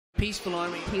Peaceful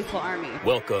Army. Peaceful Army.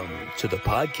 Welcome to the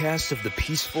podcast of the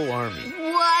Peaceful Army.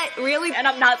 What? Really? And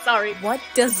I'm not sorry. What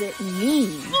does it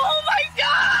mean? Oh my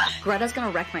god! Greta's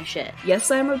gonna wreck my shit. Yes,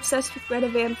 I'm obsessed with Greta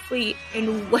Van Fleet,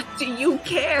 and what do you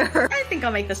care? I think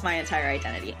I'll make this my entire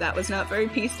identity. That was not very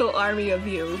Peaceful Army of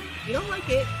you. If you don't like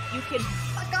it, you can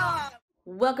fuck off!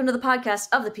 Welcome to the podcast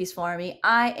of the Peaceful Army.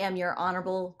 I am your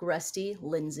honorable, Gresty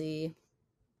Lindsay.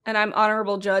 And I'm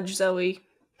Honorable Judge Zoey.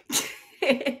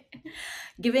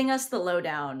 Giving us the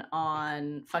lowdown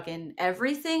on fucking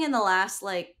everything in the last,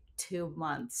 2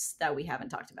 months that we haven't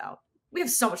talked about. We have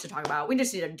so much to talk about. We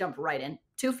just need to jump right in.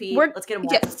 2 feet. Let's get them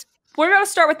wet. Yes. We're going to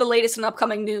start with the latest and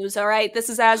upcoming news, all right? This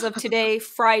is as of today,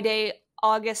 Friday,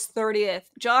 August 30th.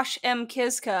 Josh M.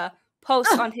 Kiska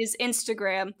posts on his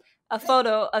Instagram a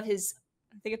photo of his,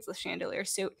 I think it's the chandelier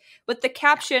suit, with the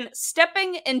caption,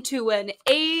 "Stepping into an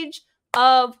age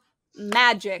of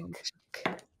magic."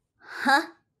 Huh?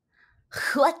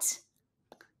 What?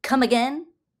 Come again?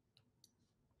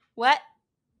 What?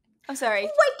 I'm sorry.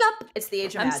 Wake up! It's the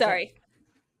age of magic. I'm sorry.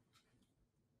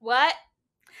 What?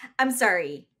 I'm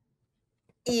sorry.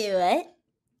 What?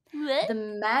 What?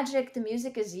 The magic, the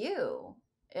music is you.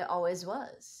 It always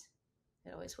was.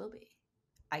 It always will be.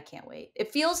 I can't wait.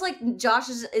 It feels like Josh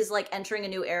is entering a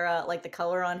new era. Like the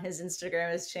color on his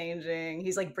Instagram is changing.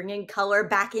 He's bringing color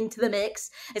back into the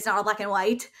mix. It's not all black and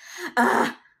white.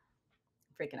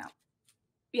 Freaking out.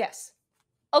 Yes.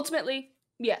 Ultimately,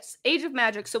 yes. Age of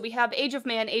Magic. So we have Age of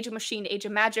Man, Age of Machine, Age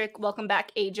of Magic. Welcome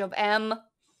back, Age of M.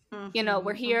 Mm-hmm,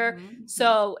 we're here. Mm-hmm.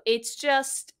 So it's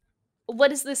just, what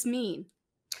does this mean?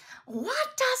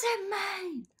 What does it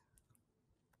mean?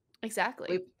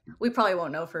 Exactly. We probably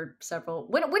won't know for several.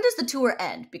 When does the tour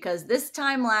end? Because this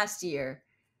time last year,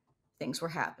 things were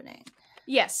happening.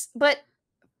 Yes, but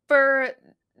for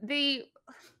the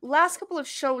last couple of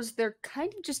shows, they're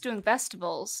kind of just doing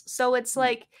festivals. So it's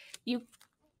like, do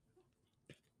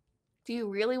you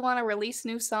really want to release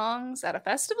new songs at a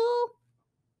festival?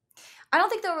 I don't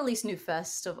think they'll release new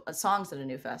songs at a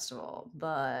new festival,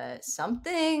 but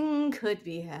something could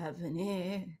be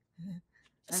happening.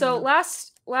 So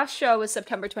last show was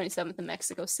September 27th in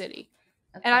Mexico City.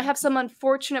 Okay. And I have some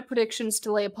unfortunate predictions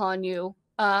to lay upon you.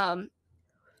 I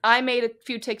made a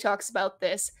few TikToks about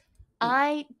this.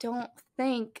 I don't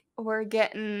think we're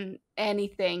getting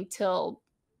anything till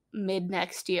mid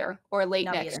next year or late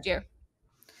next year.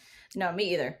 No,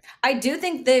 me either. I do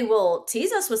think they will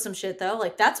tease us with some shit though.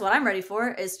 That's what I'm ready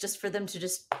for, is just for them to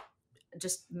just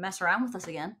mess around with us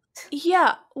again.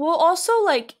 Yeah. Well, also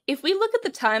if we look at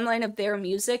the timeline of their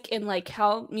music and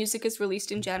how music is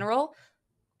released in general,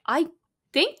 I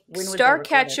think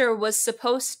Starcatcher was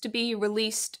supposed to be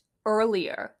released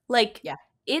earlier. Yeah.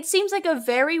 It seems like a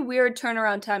very weird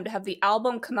turnaround time to have the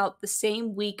album come out the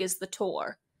same week as the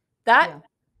tour. That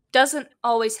doesn't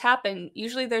always happen.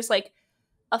 Usually there's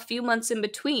a few months in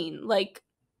between.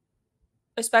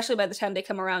 Especially by the time they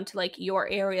come around to your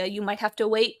area, you might have to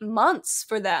wait months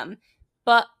for them.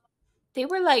 But they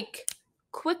were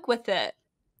quick with it.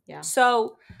 Yeah.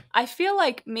 So I feel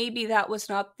like maybe that was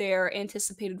not their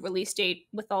anticipated release date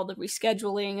with all the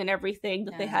rescheduling and everything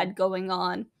that they had going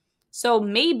on. So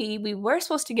maybe we were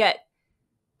supposed to get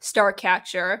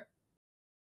Starcatcher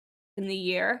in the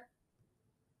year,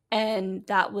 and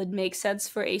that would make sense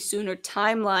for a sooner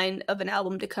timeline of an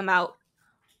album to come out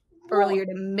earlier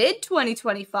to mid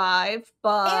 2025.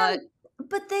 But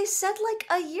they said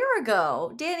a year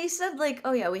ago. Danny said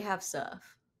oh yeah, we have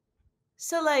stuff.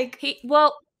 So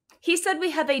he said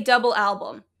we have a double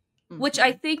album, which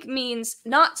I think means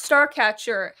not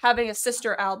Starcatcher having a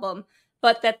sister album,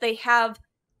 but that they have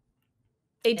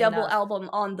a double album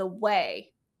on the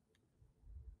way.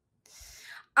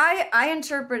 I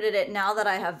interpreted it, now that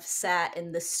I have sat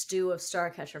in the stew of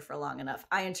Starcatcher for long enough,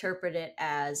 I interpret it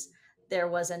as there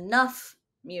was enough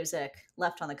music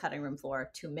left on the cutting room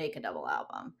floor to make a double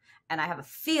album. And I have a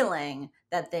feeling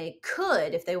that they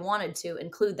could, if they wanted to,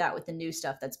 include that with the new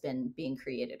stuff that's been being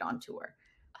created on tour.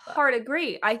 Hard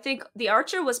agree. I think The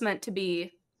Archer was meant to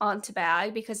be on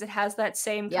Tabag because it has that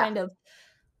same kind of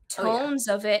tones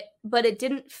of it, but it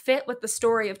didn't fit with the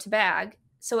story of Tabag.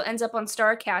 So it ends up on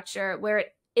Starcatcher, where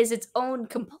it is its own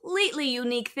completely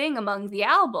unique thing among the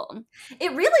album.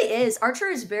 It really is. Archer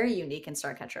is very unique in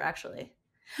Starcatcher, actually.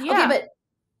 Yeah. Okay, but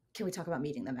can we talk about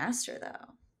meeting the master,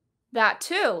 though? That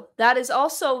too. That is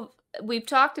also, we've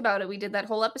talked about it. We did that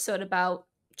whole episode about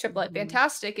Triplet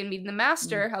Fantastic and meeting the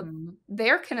master, how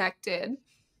they're connected.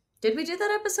 Did we do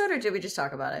that episode, or did we just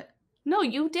talk about it? No,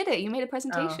 you did it. You made a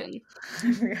presentation.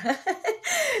 Oh.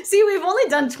 See, we've only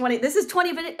done 20. This is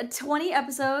 20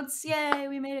 episodes. Yay,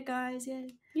 we made it, guys.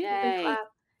 Yay. Yay.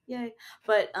 Yay.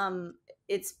 But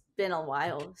it's been a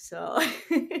while, so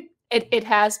It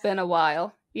has been a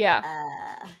while. Yeah.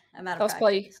 I'm out That of was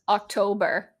probably practice.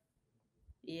 October.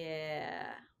 Yeah.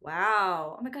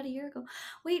 Wow. Oh my god, a year ago.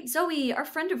 Wait, Zoe, our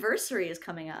friendiversary is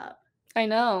coming up. I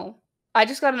know. I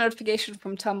just got a notification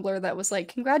from Tumblr that was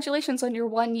like, "Congratulations on your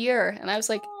 1 year." And I was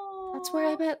like, "That's where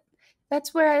I Aww. met.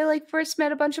 That's where I like first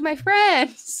met a bunch of my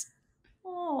friends."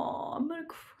 Oh, I'm gonna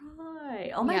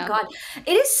cry. Oh my Yeah. god.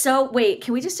 It is so wait,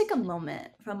 can we just take a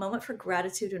moment for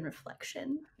gratitude and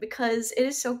reflection? Because it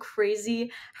is so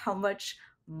crazy how much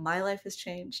my life has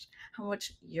changed, how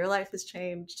much your life has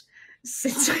changed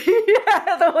since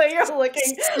the way you're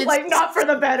looking, like not for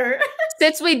the better.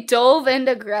 Since we dove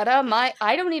into Greta,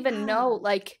 I don't even know,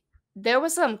 like, there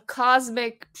was some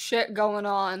cosmic shit going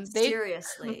on. They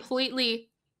Seriously.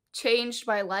 completely changed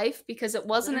my life because it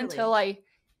wasn't Literally. until I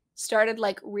started,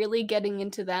 like, really getting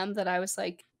into them that I was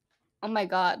like, "Oh my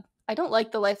god, I don't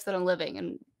like the life that I'm living,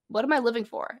 and what am I living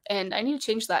for? And I need to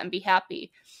change that and be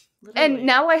happy." Literally. And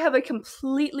now I have a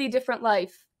completely different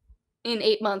life in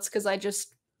 8 months because I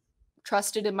just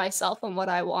trusted in myself and what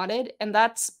I wanted, and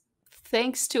that's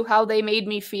thanks to how they made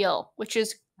me feel, which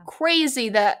is crazy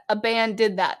that a band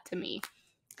did that to me.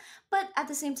 But at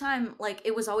the same time, like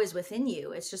it was always within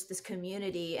you. It's just this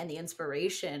community and the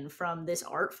inspiration from this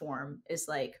art form is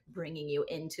like bringing you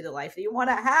into the life that you want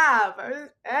to have.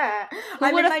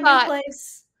 I'm in my new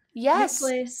place. Yes. New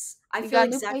place. I You feel got a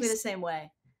new exactly place. the same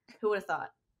way. Who would have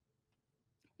thought?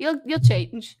 You'll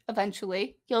change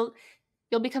eventually. You'll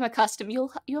become accustomed. You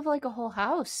have like a whole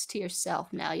house to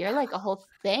yourself now. You're like a whole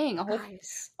thing. A whole.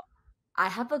 Guys, I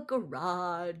have a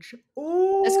garage.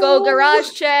 Let's go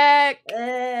garage check.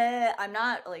 I'm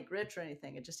not like rich or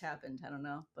anything. It just happened. I don't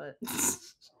know, but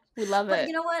We love but it.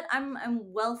 you know what? I'm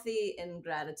wealthy in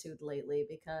gratitude lately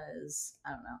because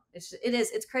I don't know.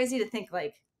 It's crazy to think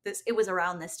like this. It was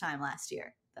around this time last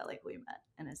year that like we met,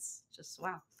 and it's just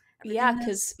wow. Yeah,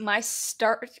 because my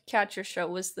Starcatcher show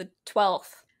was the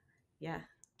 12th. Yeah.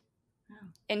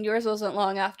 And yours wasn't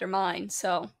long after mine,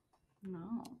 so.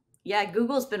 No. Yeah,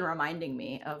 Google's been reminding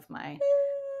me of my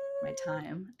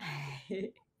time.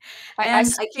 I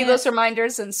see those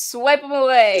reminders and swipe them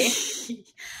away.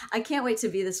 I can't wait to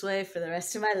be this way for the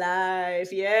rest of my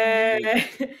life. Yeah.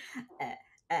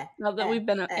 Now that we've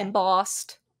been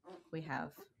embossed. We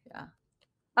have,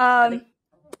 yeah.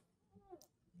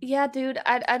 Yeah, dude,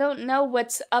 I don't know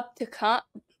what's up to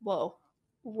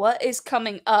what is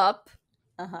coming up.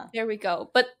 There we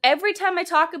go. But every time I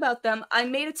talk about them, I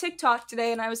made a TikTok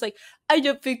today and I was like, I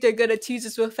don't think they're gonna tease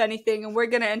us with anything and we're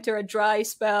gonna enter a dry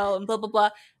spell and blah blah blah.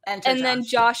 Then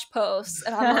Josh posts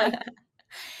and I'm like,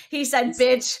 he said,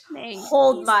 "Bitch,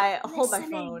 hold my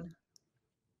phone."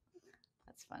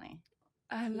 That's funny.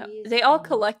 I don't know. They all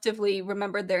collectively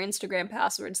remembered their Instagram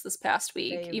passwords this past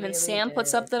week. Even really Sam put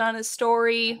something on his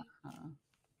story.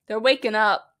 They're waking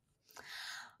up.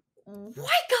 Wake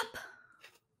up!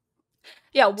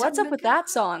 Yeah, what's up with that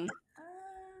song?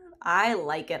 I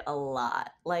like it a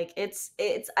lot. Like it's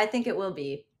I think it will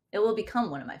become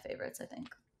one of my favorites, I think.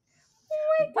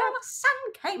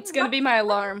 It's gonna be my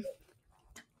alarm.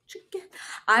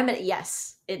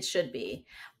 Yes, it should be.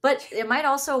 But it might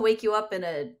also wake you up in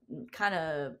a kind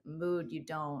of mood you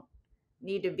don't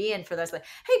need to be in for those. Like,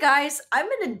 hey guys, I'm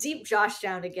in a deep Josh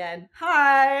down again.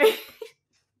 Hi.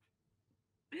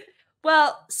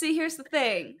 Well, see, here's the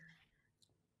thing.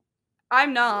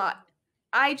 I'm not.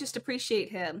 I just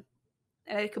appreciate him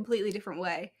in a completely different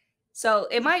way. So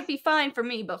it might be fine for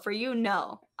me, but for you,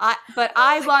 no. But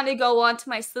I want to go onto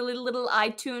my silly little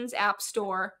iTunes app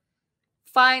store,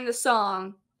 find the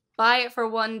song, buy it for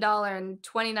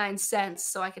 $1.29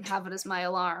 so I can have it as my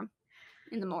alarm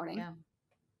in the morning. Yeah.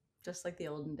 Just like the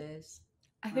olden days.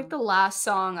 I think the last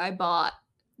song I bought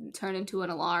turned into an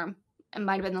alarm. It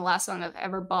might have been the last song I've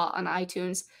ever bought on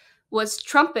iTunes. Was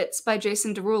Trumpets by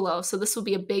Jason Derulo, so this will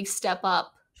be a big step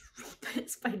up.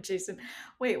 Trumpets by Jason.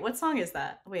 Wait, what song is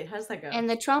that? Wait, how does that go? And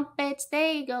the trumpets,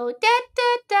 they go da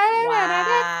da da da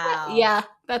da da. Yeah,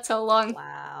 that's how long.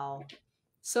 Wow.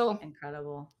 So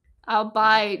incredible. I'll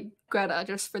buy Greta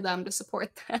just for them to support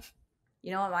them.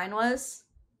 You know what mine was?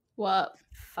 What?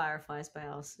 Fireflies by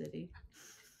Owl City.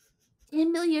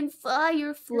 10 million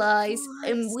fireflies.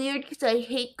 I'm weird because I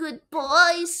hate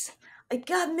goodbyes. I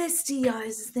got misty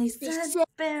eyes as they said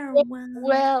farewell.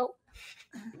 Well,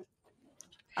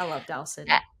 I love Owl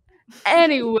City.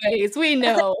 Anyways, we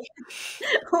know.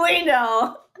 We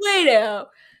know.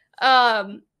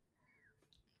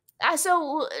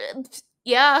 So,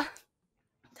 yeah.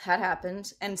 That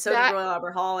happened. And so did Royal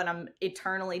Albert Hall, and I'm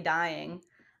eternally dying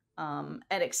and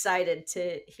excited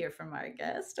to hear from our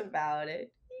guest about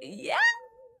it. Yeah.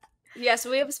 Yeah,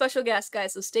 so we have a special guest,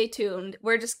 guys, so stay tuned.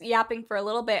 We're just yapping for a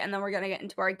little bit, and then we're going to get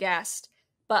into our guest.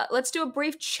 But let's do a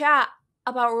brief chat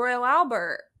about Royal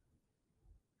Albert.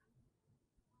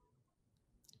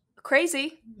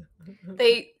 Crazy.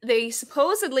 They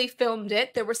supposedly filmed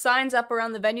it. There were signs up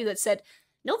around the venue that said,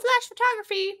 "No flash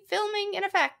photography, filming in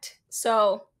effect."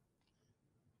 So,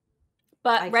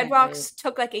 but Red Rocks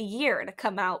took like a year to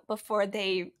come out before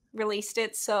they released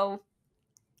it, so...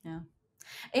 Yeah.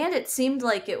 And it seemed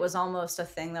like it was almost a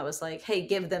thing that was like, hey,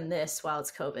 give them this while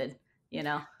it's COVID, you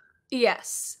know?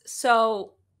 Yes.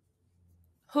 So,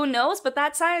 who knows? But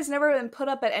that sign has never been put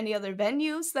up at any other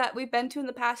venues that we've been to in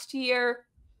the past year.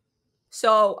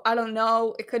 So, I don't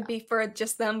know. It could be for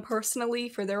just them personally,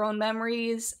 for their own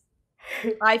memories.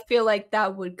 I feel like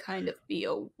that would kind of be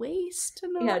a waste.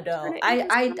 Yeah, no.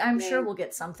 I'm sure we'll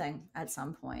get something at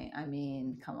some point. I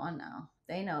mean, come on now.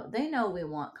 They know we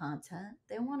want content.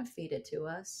 They want to feed it to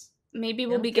us. Maybe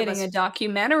we'll be getting a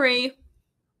documentary.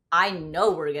 I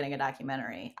know we're getting a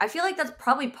documentary. I feel like that's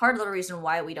probably part of the reason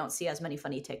why we don't see as many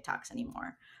funny TikToks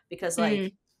anymore. Because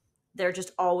like they're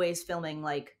just always filming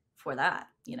like for that,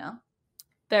 you know?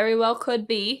 Very well could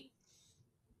be.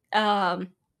 I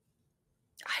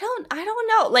don't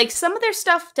know. Like some of their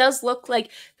stuff does look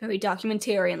like very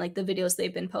documentary and like the videos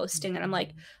they've been posting, and I'm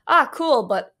like, cool,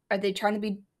 but are they trying to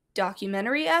be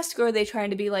documentary-esque or are they trying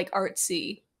to be like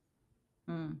artsy?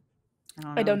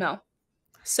 I don't know.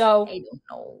 So I don't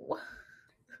know.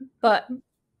 But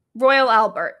Royal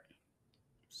Albert.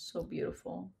 So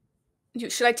beautiful.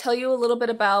 Should I tell you a little bit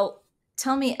about...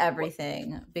 Tell me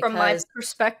everything. Because, from my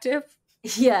perspective?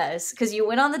 Yes, because you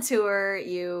went on the tour,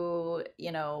 you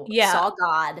saw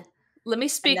God. Let me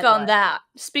speak on that.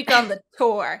 Speak on the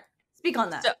tour. Speak on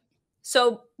that.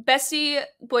 So Bessie,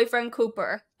 boyfriend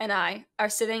Cooper, and I are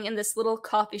sitting in this little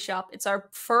coffee shop. It's our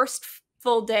first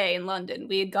full day in London.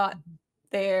 We had got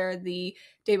there the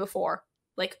day before,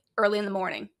 like early in the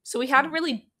morning. So we hadn't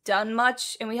really done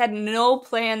much, and we had no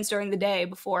plans during the day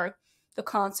before the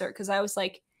concert, because I was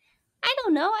like, I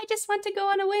don't know, I just want to go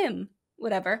on a whim.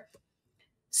 Whatever.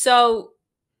 So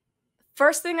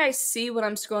first thing I see when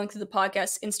I'm scrolling through the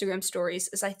podcast Instagram stories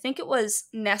is I think it was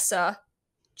Nessa,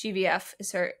 GVF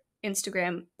is her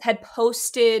Instagram, had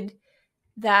posted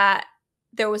that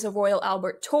there was a Royal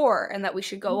Albert tour and that we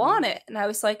should go on it. And I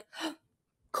was like,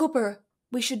 Cooper,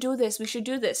 we should do this. We should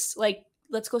do this. Like,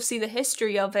 let's go see the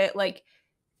history of it. Like,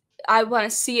 I want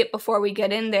to see it before we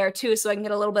get in there too, so I can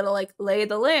get a little bit of like lay of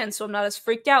the land so I'm not as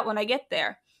freaked out when I get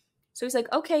there. So he's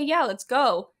like, okay, yeah, let's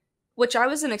go. Which I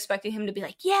wasn't expecting him to be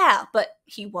like, yeah, but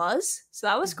he was. So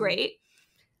that was great.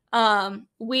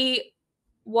 We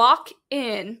walk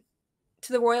in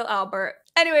to the Royal Albert.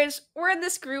 Anyways, we're in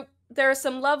this group. There are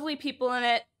some lovely people in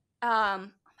it.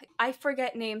 I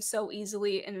forget names so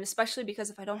easily, and especially because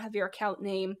if I don't have your account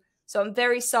name. So I'm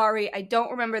very sorry. I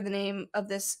don't remember the name of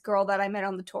this girl that I met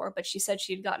on the tour, but she said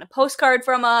she had gotten a postcard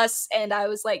from us, and I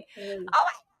was like, oh my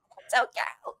God, so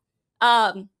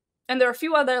cute. And there are a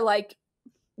few other like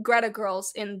Greta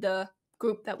girls in the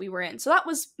group that we were in. So that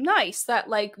was nice that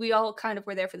like we all kind of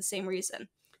were there for the same reason.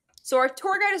 So our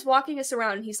tour guide is walking us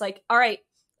around and he's like, all right,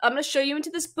 I'm going to show you into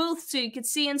this booth so you can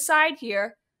see inside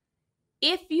here.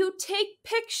 If you take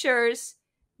pictures,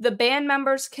 the band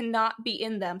members cannot be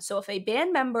in them. So if a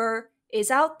band member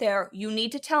is out there, you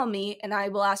need to tell me and I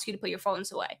will ask you to put your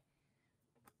phones away.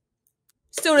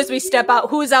 As soon as we step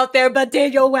out, who's out there but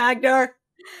Daniel Wagner?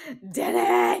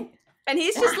 Danny! And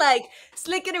he's just like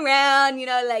slicking around, you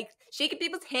know, like shaking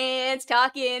people's hands,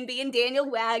 talking, being Daniel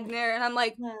Wagner. And I'm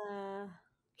like,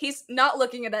 he's not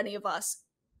looking at any of us.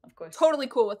 Of course. Totally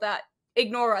cool with that.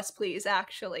 Ignore us, please,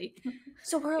 actually.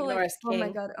 So we're like,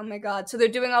 oh my God. So they're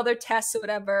doing all their tests or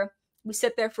whatever. We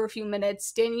sit there for a few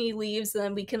minutes. Danny leaves, and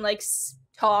then we can like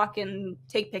talk and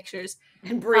take pictures.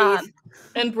 And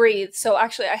breathe. So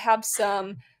actually, I have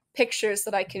some pictures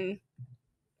that I can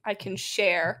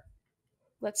share.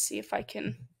 Let's see if I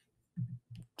can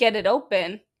get it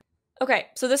open. Okay,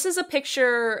 so this is a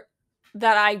picture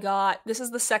that I got. This is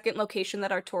the second location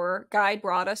that our tour guide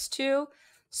brought us to.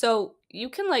 So you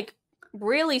can like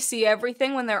really see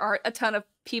everything when there aren't a ton of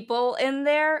people in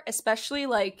there, especially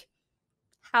like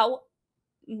how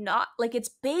not like it's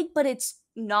big, but it's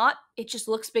not. It just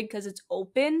looks big because it's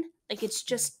open. Like it's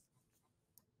just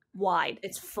wide.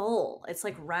 It's full. It's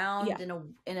like round in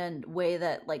a way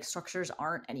that like structures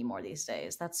aren't anymore these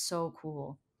days. That's so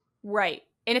cool. Right.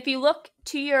 And if you look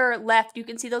to your left, you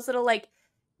can see those little like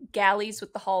galleys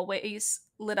with the hallways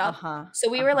lit up. So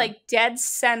we were like dead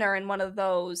center in one of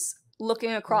those,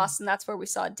 looking across, and that's where we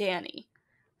saw Danny.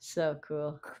 So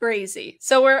cool. Crazy.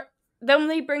 So then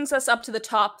he brings us up to the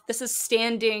top. This is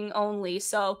standing only.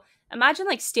 So imagine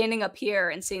like standing up here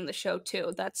and seeing the show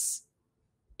too. That's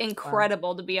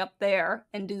incredible to be up there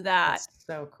and do that. That's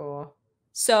so cool.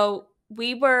 So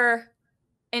we were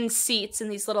in seats, in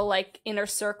these little like inner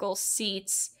circle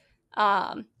seats,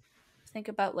 think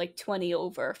about like 20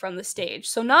 over from the stage,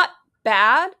 so not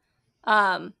bad.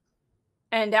 And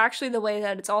actually the way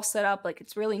that it's all set up, like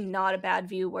it's really not a bad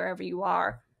view wherever you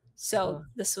are. So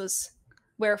this was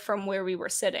from where we were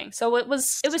sitting, so it was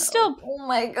still, oh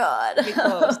my god, pretty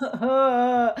close.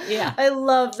 Yeah, I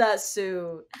love that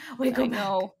suit. Wait, go I back.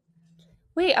 know.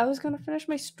 Wait, I was gonna finish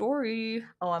my story.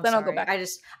 Oh, I'm then sorry. I'll go back.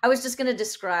 I was just gonna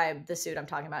describe the suit I'm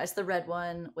talking about. It's the red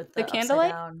one with the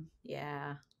candlelight. Down.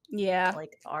 Yeah. Yeah.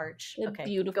 Like arch. It's okay.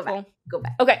 beautiful. Go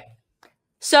back. Okay.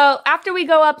 So after we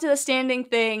go up to the standing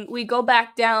thing, we go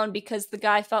back down because the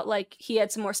guy felt like he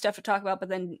had some more stuff to talk about, but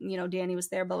then, Danny was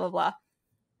there, blah, blah, blah.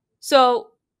 So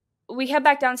we head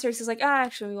back downstairs. He's like,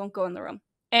 actually, we won't go in the room.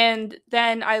 And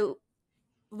then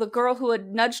the girl who had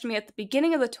nudged me at the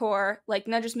beginning of the tour, like,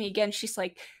 nudges me again. She's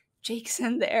like, Jake's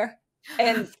in there.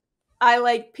 And I,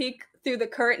 like, peek through the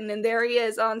curtain, and there he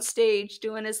is on stage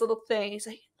doing his little thing. He's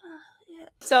like, yeah.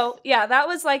 So, yeah, that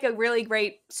was, like, a really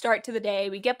great start to the day.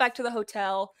 We get back to the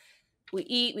hotel. We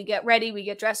eat, we get ready, we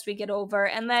get dressed, we get over.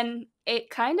 And then it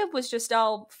kind of was just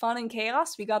all fun and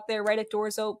chaos. We got there right at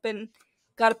doors open,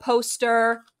 got a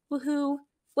poster, woohoo.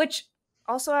 Which,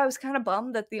 also, I was kind of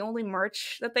bummed that the only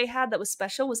merch that they had that was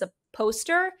special was a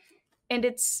poster. And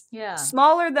it's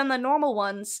smaller than the normal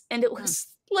ones. And it was,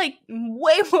 like,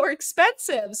 way more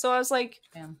expensive. So I was like,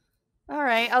 all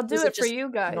right, I'll do it for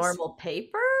you guys. Normal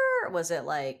paper? Was it,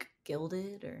 like,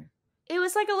 gilded or... It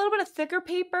was like a little bit of thicker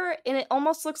paper, and it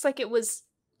almost looks like it was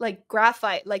like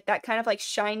graphite, like that kind of like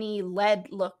shiny lead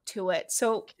look to it.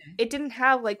 So it didn't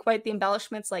have like quite the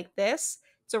embellishments like this.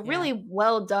 It's a really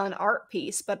well done art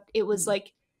piece, but it was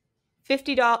like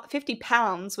 $50,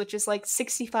 £50, which is like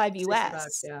 65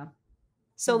 US. Yeah.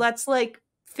 So that's like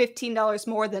 $15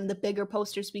 more than the bigger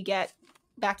posters we get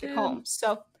back at home.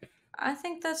 So I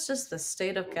think that's just the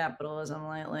state of capitalism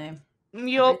lately.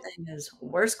 Yep. Everything is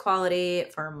worse quality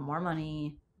for more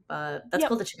money, but that's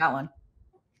cool that you got one.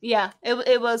 Yeah,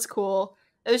 it was cool.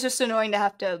 It was just annoying to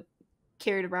have to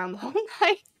carry it around the whole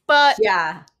night. But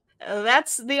yeah,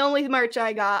 that's the only merch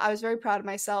I got. I was very proud of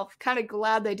myself. Kind of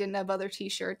glad they didn't have other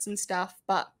t-shirts and stuff,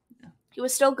 but it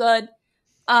was still good.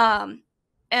 And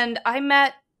I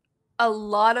met a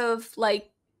lot of like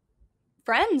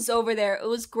friends over there. It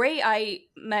was great. I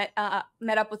met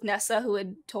up with Nessa, who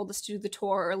had told us to do the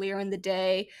tour earlier in the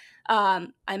day.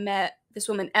 I met this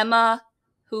woman, Emma,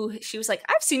 who she was like,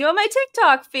 I've seen you on my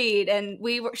TikTok feed. And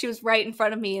she was right in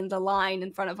front of me in the line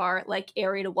in front of our like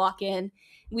area to walk in.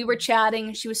 We were chatting,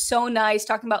 and she was so nice,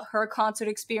 talking about her concert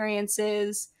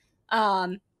experiences.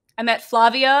 I met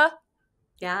Flavia.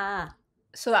 Yeah.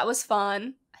 So that was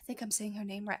fun. I think I'm saying her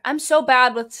name right. I'm so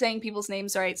bad with saying people's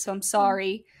names right, so I'm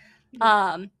sorry.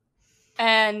 I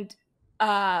met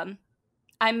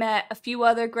a few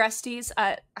other Gresties.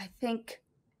 I think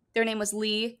their name was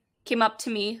Lee, came up to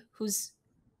me, who's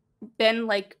been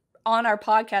like on our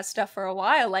podcast stuff for a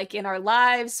while, like in our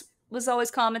lives, was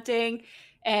always commenting,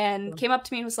 and came up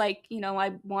to me and was like,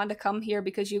 I wanted to come here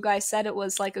because you guys said it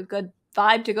was like a good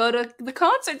vibe to go to the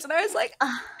concerts. And I was like,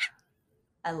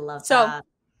 I love that.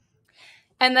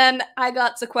 And then I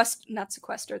got not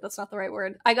sequestered, that's not the right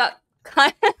word. I got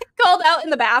kind of called out in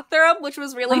the bathroom, which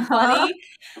was really funny.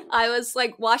 I was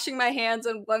like washing my hands,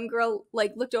 and one girl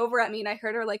like looked over at me, and I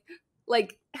heard her like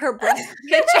her breath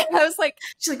hitch. I was like,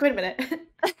 she's like, wait a minute.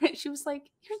 She was like,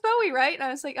 you're Zoey, right? And I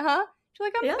was like, uh-huh. She's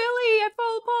like, I'm Billy, I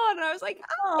follow the pod. And I was like,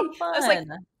 oh, fun. I was like,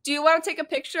 do you want to take a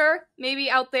picture maybe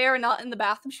out there and not in the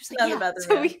bathroom? She was like, yeah.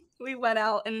 So we went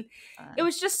out, and it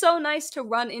was just so nice to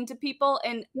run into people,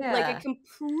 and like a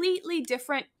completely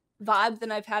different vibe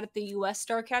than I've had at the US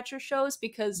Starcatcher shows,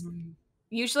 because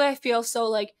usually I feel so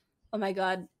like, oh my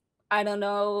god, I don't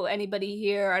know anybody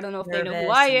here, I don't know if they know who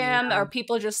I am, or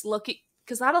people just look at,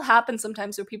 because that'll happen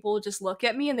sometimes where people will just look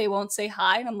at me and they won't say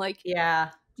hi, and I'm like, do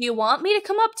you want me to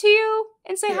come up to you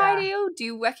and say hi to you? Do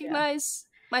you recognize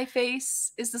my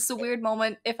face? Is this a weird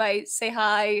moment if I say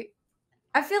hi?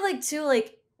 I feel like too,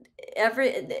 like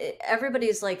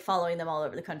everybody's like following them all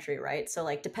over the country, right? So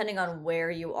like depending on where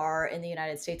you are in the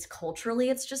United States culturally,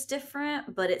 it's just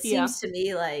different. But it seems to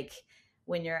me like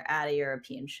when you're at a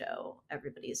European show,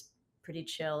 everybody's pretty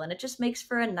chill, and it just makes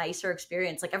for a nicer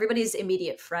experience. Like everybody's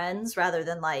immediate friends rather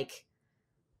than like,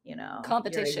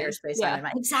 competition.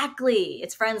 Exactly.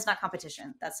 It's friends, not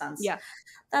competition. That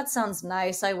sounds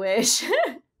nice. I wish.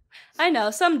 I know,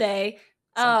 someday.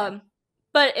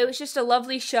 But it was just a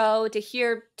lovely show to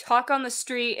hear Talk on the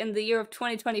Street in the year of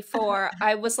 2024.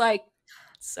 I was like,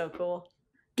 So cool.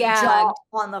 Gagged. Jaw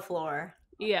on the floor.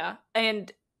 Yeah,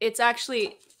 and it's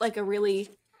actually like a really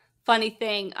funny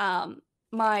thing.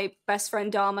 My best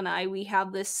friend Dom and I, we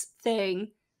have this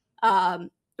thing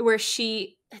where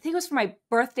I think it was for my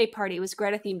birthday party, it was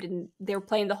Greta themed, and they were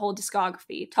playing the whole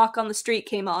discography. Talk on the Street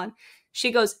came on.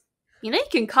 She goes, you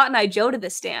can Cotton Eye Joe to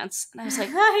this dance. And I was like,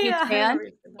 you can?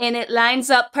 And it lines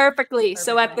up perfectly.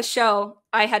 So at the show,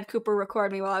 I had Cooper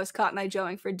record me while I was Cotton Eye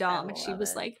Joeing for Dom, and she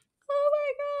was like, oh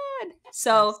my god.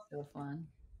 So fun.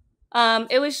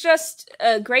 it was just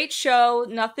a great show.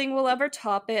 Nothing will ever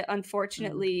top it,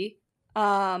 unfortunately.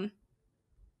 I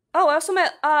also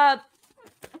met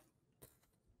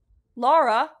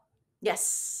Laura.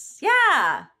 Yes.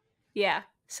 Yeah. Yeah.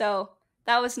 So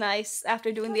that was nice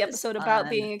after doing the episode about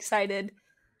being excited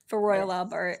for Royal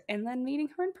Albert and then meeting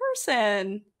her in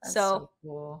person. That's so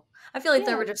cool. I feel like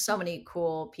there were just so many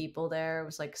cool people there. It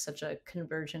was like such a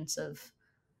convergence of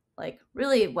like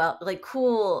really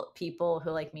cool people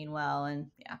who like mean well, and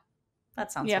yeah,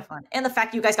 that sounds so fun. And the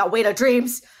fact you guys got Wait of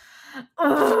Dreams.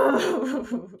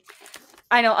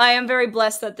 I know. I am very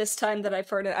blessed that this time that I've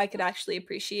heard it, I could actually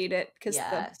appreciate it, because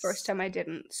the first time I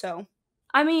didn't. So,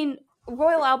 I mean,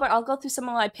 Royal Albert, I'll go through some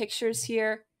of my pictures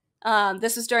here.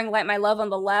 This was during Light My Love on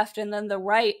the left, and then the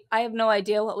right, I have no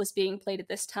idea what was being played at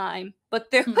this time.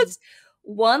 But there was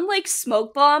one, like,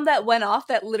 smoke bomb that went off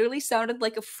that literally sounded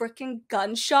like a freaking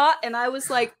gunshot, and I was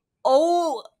like,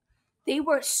 oh, they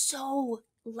were so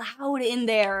loud in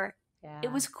there. Yeah.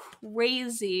 It was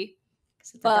crazy.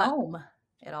 It's the dome.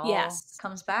 It all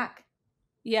comes back.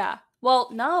 Yeah. Well,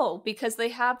 no, because they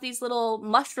have these little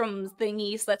mushroom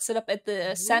thingies that sit up at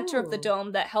the center of the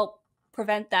dome that help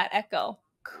prevent that echo.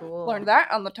 Cool. Learned that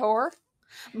on the tour.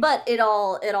 But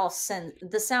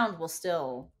the sound will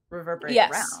still reverberate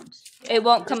around. Yeah, it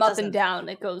won't come up and down.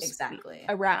 It goes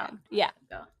around. Yeah.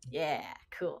 Yeah,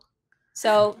 cool.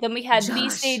 So then we had B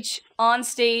stage, on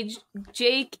stage,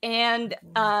 Jake and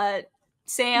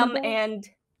Sam, and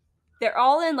they're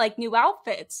all in like new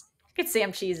outfits. Look at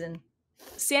Sam cheesing.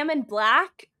 Sam in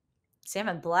black. Sam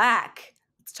in black.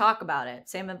 Let's talk about it.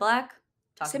 Sam in black.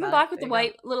 Sam in black with the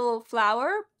white little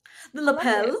flower. The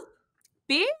lapel.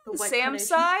 Being Sam's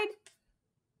side,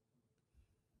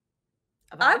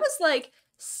 I was like,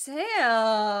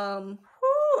 Sam.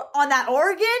 Woo, on that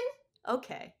organ?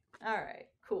 Okay. All right.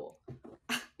 Cool.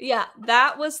 Yeah,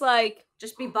 that was like...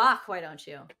 Just be Bach, why don't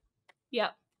you?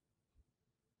 Yep.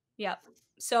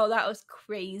 So that was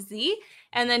crazy.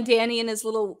 And then Danny in his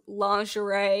little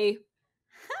lingerie.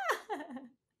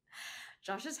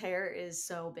 Josh's hair is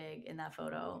so big in that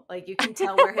photo. Like, you can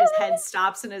tell where his head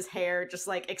stops and his hair just,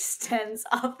 like, extends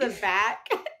off the back.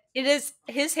 It is,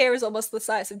 his hair is almost the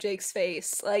size of Jake's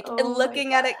face. Like, and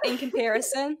looking at it in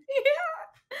comparison.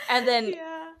 And then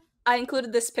I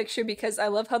included this picture because I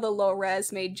love how the low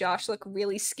res made Josh look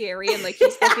really scary and like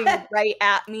he's looking right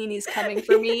at me and he's coming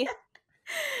for me.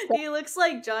 He looks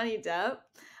like Johnny Depp,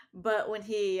 but when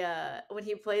he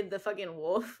played the fucking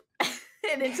wolf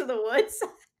in Into the Woods.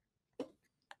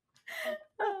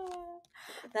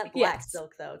 That black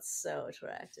silk though, it's so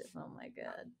attractive. Oh my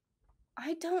god.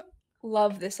 I don't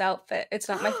love this outfit. It's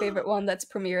not my favorite one that's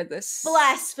premiered this.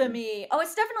 Blasphemy. Oh,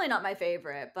 it's definitely not my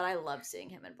favorite, but I love seeing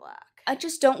him in black. I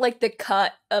just don't like the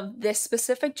cut of this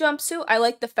specific jumpsuit. I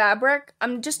like the fabric.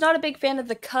 I'm just not a big fan of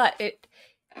the cut.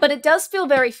 But it does feel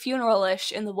very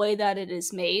funeral-ish in the way that it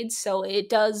is made, so it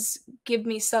does give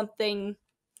me something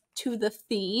to the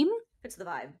theme. It's the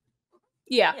vibe.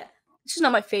 Yeah. It's just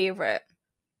not my favorite.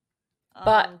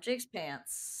 But Jake's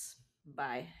pants.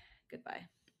 Bye. Goodbye.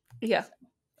 Yeah.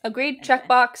 Agreed. Anyway.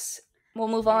 Checkbox. We'll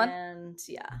move on. And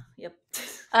yep.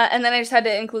 And then I just had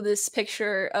to include this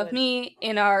picture of me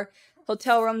in our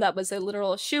hotel room that was a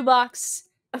literal shoebox.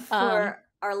 For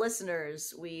our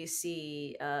listeners, we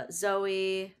see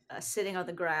Zoey sitting on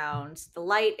the ground. The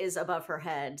light is above her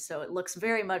head, so it looks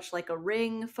very much like a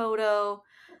Ring photo.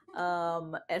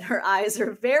 And her eyes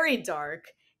are very dark,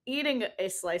 eating a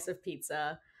slice of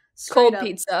pizza. Cold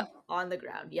pizza. On the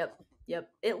ground. Yep.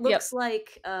 It looks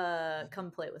like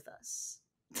Come Play With Us.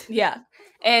 Yeah.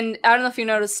 And I don't know if you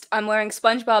noticed, I'm wearing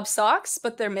SpongeBob socks,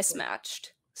 but they're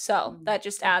mismatched. So that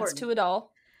just adds to it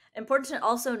all. Important to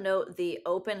also note the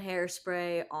open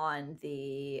hairspray on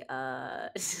the,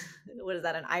 what is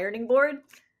that, an ironing board?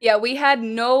 Yeah, we had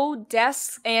no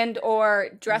desks and or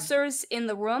dressers in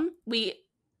the room. We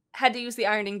had to use the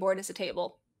ironing board as a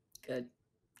table. Good.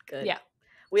 Yeah.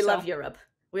 We love Europe.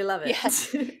 We love it.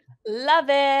 Yes. Love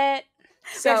it.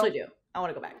 We actually do. I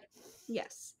want to go back.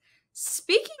 Yes.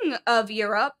 Speaking of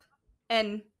Europe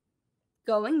and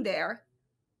going there,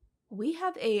 we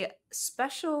have a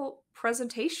special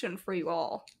presentation for you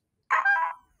all.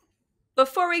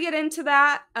 before we get into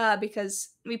that, because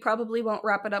we probably won't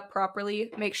wrap it up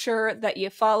properly, make sure that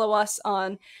you follow us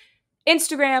on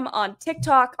Instagram, on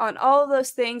TikTok, on all of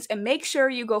those things, and make sure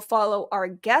you go follow our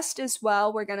guest as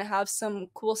well. We're going to have some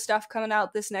cool stuff coming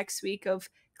out this next week of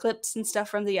clips and stuff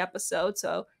from the episode.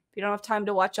 So if you don't have time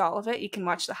to watch all of it, you can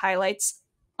watch the highlights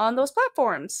on those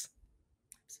platforms.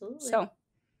 Absolutely. So,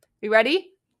 you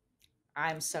ready?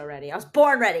 I'm so ready. I was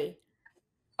born ready.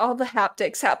 All the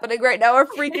haptics happening right now are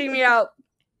freaking me out.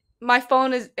 My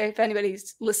phone is, if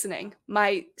anybody's listening,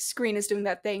 my screen is doing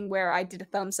that thing where I did a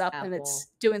thumbs up and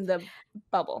it's doing the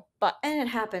bubble. And it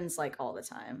happens like all the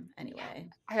time anyway.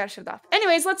 I gotta shut it off.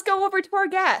 Anyways, let's go over to our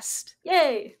guest.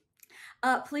 Yay!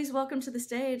 Please welcome to the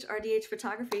stage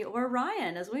RDH.Photography, or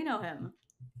Ryan as we know him.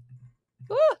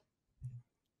 Woo!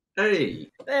 Hey!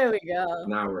 There we go.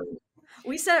 Now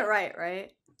we said it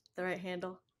right? The right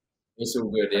handle? It's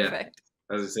all good, Perfect.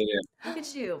 Yeah. As I said, yeah. Look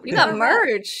at you. You got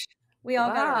merch. We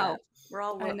all got it. We're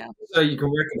all I know. So you can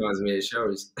recognize me, it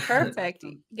shows. Perfect.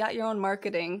 You got your own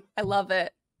marketing. I love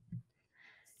it.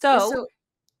 So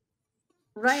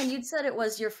Ryan, you'd said it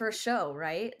was your first show,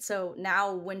 right? So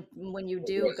now when you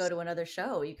do go to another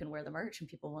show, you can wear the merch and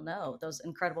people will know those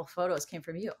incredible photos came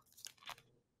from you.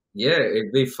 Yeah,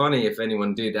 it'd be funny if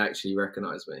anyone did actually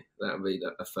recognize me. That would be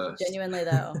a first. Genuinely,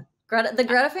 though. The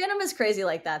Greta fandom is crazy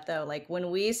like that, though. Like,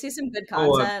 when we see some good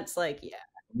content, it's like, yeah.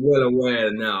 Well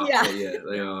aware now. Yeah. Yeah,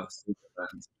 they are super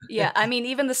fans. Yeah, I mean,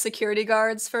 even the security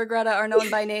guards for Greta are known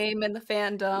by name in the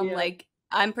fandom. Yeah. Like,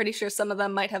 I'm pretty sure some of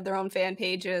them might have their own fan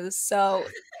pages. So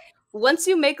once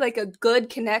you make like a good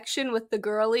connection with the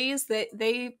girlies,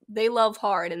 they love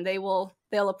hard and they'll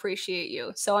appreciate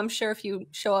you. So I'm sure if you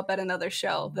show up at another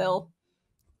show,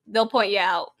 they'll point you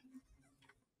out.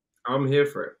 I'm here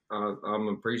for it. I'm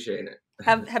appreciating it.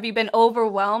 Have you been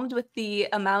overwhelmed with the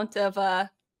amount of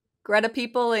Greta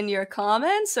people in your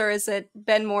comments, or has it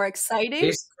been more exciting?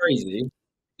 It's crazy.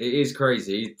 It is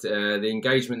crazy. The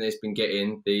engagement that's been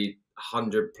getting, the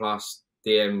 100+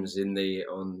 DMs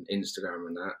on Instagram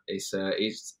and that,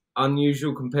 it's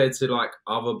unusual compared to like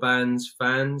other bands'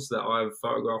 fans that I've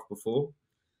photographed before.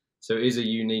 So it is a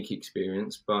unique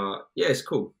experience, but yeah, it's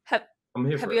cool. I'm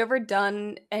here for it. Have you ever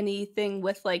done anything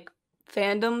with like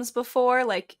fandoms before?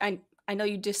 Like I know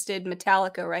you just did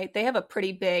Metallica, right? They have a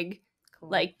pretty big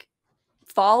like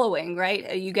following, right?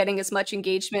 Are you getting as much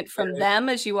engagement from them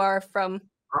as you are from?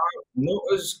 Not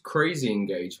as crazy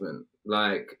engagement,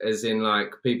 like as in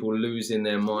like people losing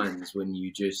their minds when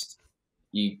you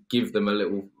give them a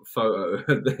little photo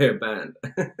of their band.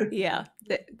 Yeah,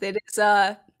 that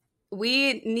is.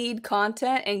 We need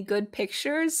content and good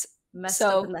pictures. Messed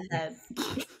up in the head.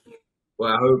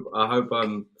 Well, I hope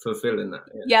I'm fulfilling that.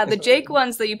 Yeah, the Jake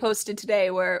ones that you posted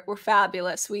today were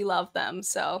fabulous. We love them.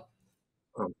 So,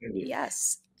 thank you.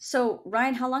 Yes. So,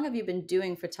 Ryan, how long have you been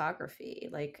doing photography?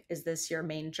 Like, is this your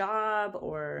main job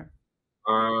or?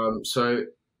 So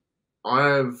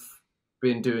I've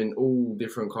been doing all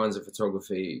different kinds of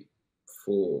photography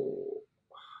for,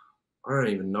 I don't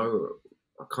even know.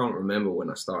 I can't remember when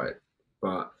I started,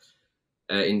 but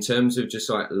in terms of just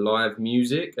like live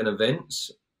music and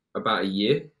events, about a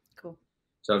year. Cool.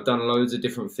 So I've done loads of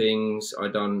different things.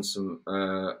 I've done some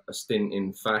a stint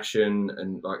in fashion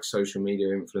and like social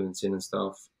media influencing and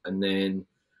stuff. And then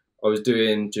I was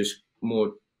doing just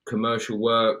more commercial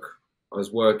work. I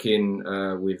was working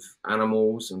with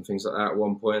animals and things like that at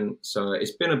one point. So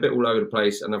it's been a bit all over the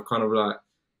place, and I've kind of like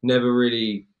never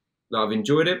really, like, I've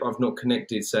enjoyed it, but I've not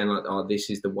connected saying like, oh, this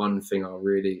is the one thing I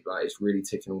really like. It's really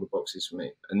ticking all the boxes for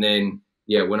me. And then,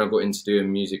 yeah, when I got into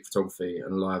doing music photography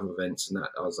and live events and that,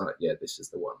 I was like, yeah, this is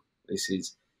the one.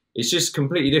 It's just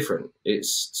completely different.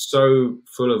 It's so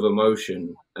full of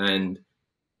emotion, and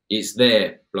it's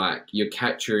there, like you're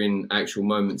capturing actual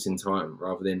moments in time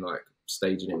rather than like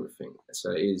staging everything.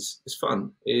 So it's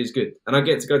fun. It is good. And I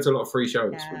get to go to a lot of free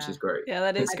shows, which is great. Yeah,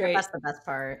 that is great. That's the best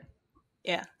part.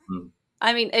 Yeah.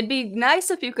 I mean, it'd be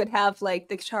nice if you could have like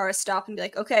the guitarist stop and be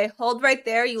like, okay, hold right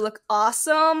there. You look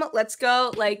awesome. Let's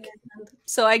go. Like,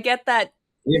 so I get that.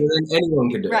 Yeah,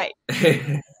 anyone can do right.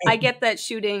 it. I get that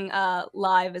shooting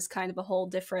live is kind of a whole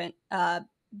different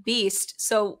beast.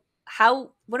 So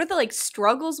what are the like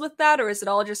struggles with that? Or is it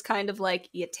all just kind of like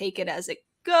you take it as it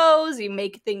goes, you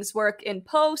make things work in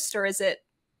post, or is it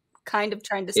kind of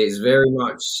trying to... It's very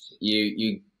much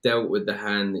you dealt with the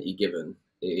hand that you're given.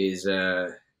 It is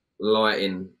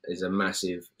lighting is a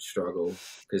massive struggle,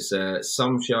 because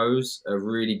some shows are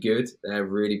really good, they have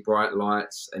really bright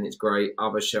lights and it's great.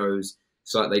 Other shows,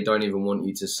 it's like they don't even want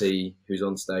you to see who's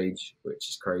on stage, which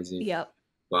is crazy. Yep.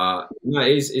 But no,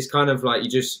 it's kind of like you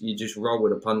just roll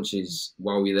with the punches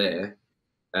while you're there.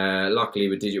 Luckily,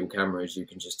 with digital cameras, you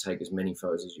can just take as many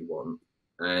photos as you want.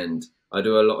 And I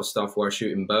do a lot of stuff where I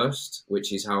shoot in burst,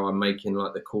 which is how I'm making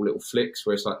like the cool little flicks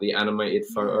where it's like the animated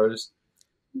photos.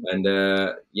 And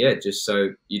just so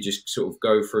you just sort of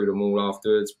go through them all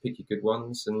afterwards, pick your good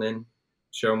ones, and then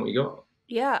show them what you got.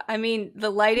 Yeah, I mean, the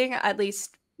lighting, at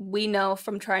least we know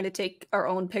from trying to take our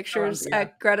own pictures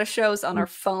at Greta shows on our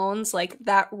phones, like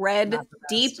that red,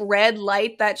 deep red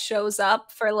light that shows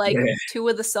up for like 2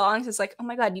 of the songs is like, oh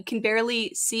my God, you can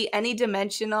barely see any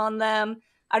dimension on them.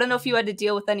 I don't know if you had to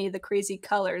deal with any of the crazy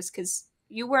colors because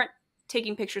you weren't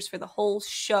taking pictures for the whole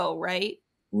show, right?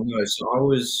 No, so I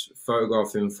was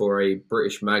photographing for a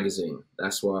British magazine.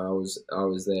 That's why I was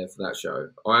there for that show.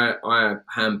 I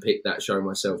handpicked that show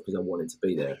myself because I wanted to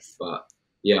be there. But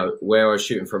yeah, where I was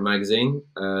shooting for a magazine,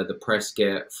 the press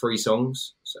get 3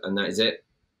 songs, and that is it.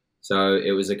 So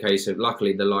it was a case of,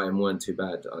 luckily the lighting weren't too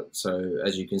bad. So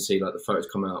as you can see, like the photos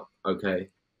come out okay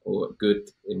or good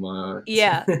in my eyes.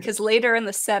 Yeah, because later in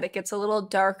the set it gets a little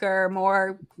darker,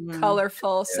 more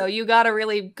colorful. So you got a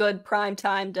really good prime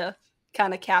time to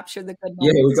kind of capture the good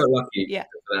moments. Yeah, we got lucky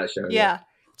for that show. Yeah.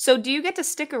 So do you get to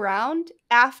stick around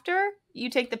after you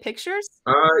take the pictures?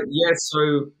 Yeah,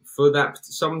 so for that,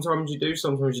 sometimes you do,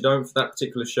 sometimes you don't. For that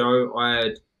particular show,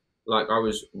 I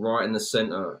was right in the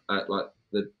center at like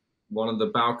one of the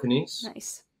balconies.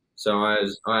 Nice. So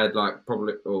I had like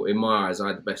probably, or in my eyes, I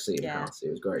had the best seat in the house.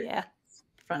 It was great. Yeah,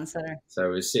 front and center. So I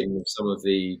was sitting with some of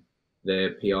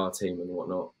their PR team and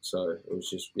whatnot. So it was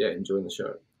just enjoying the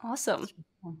show. Awesome.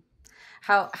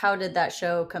 How did that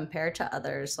show compare to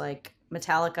others? Like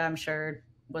Metallica, I'm sure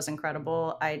was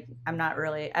incredible. I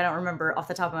don't remember off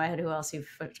the top of my head who else you've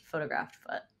photographed,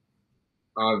 but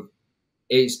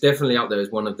it's definitely up there as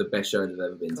one of the best shows I've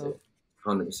ever been to.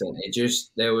 100%.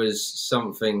 There was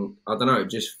something, I don't know, it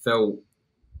just felt,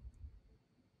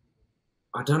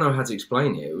 I don't know how to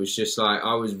explain it. It was just like,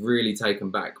 I was really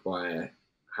taken back by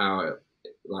how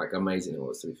like amazing it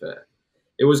was, to be fair.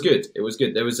 It was good. It was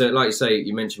good. There was like you say,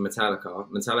 you mentioned Metallica.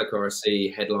 Metallica, I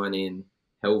see headlining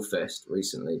Hellfest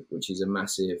recently, which is a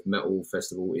massive metal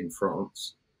festival in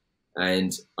France.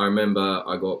 And I remember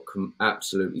I got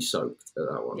absolutely soaked at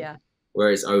that one. Yeah. Where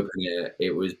it's open air,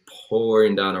 it was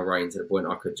pouring down a rain to the point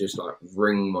I could just like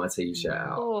wring my t-shirt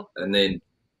out. And then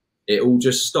it all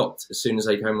just stopped as soon as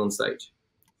they came on stage.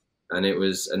 And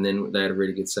then they had a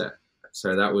really good set.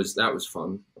 So that was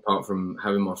fun, apart from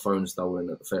having my phone stolen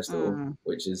at the festival,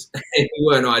 which is, it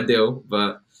weren't ideal,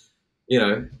 but you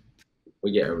know,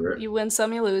 we get over it. You win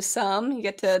some, you lose some. You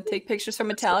get to take pictures from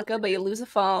Metallica, but you lose a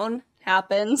phone.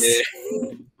 Happens.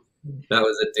 Yeah. That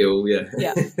was a deal,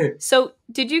 yeah. So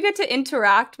did you get to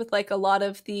interact with like a lot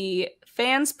of the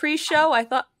fans pre-show? I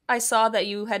thought I saw that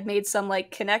you had made some like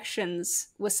connections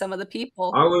with some of the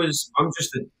people. I'm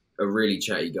just a really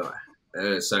chatty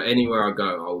guy. So anywhere I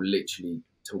go, I'll literally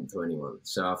talk to anyone.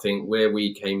 So I think where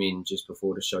we came in just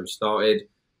before the show started,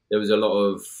 there was a lot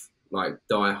of like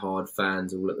die-hard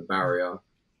fans all at the barrier.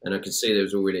 And I could see they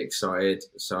was all really excited.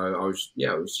 So I was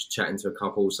just chatting to a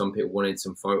couple. Some people wanted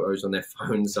some photos on their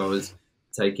phones. So I was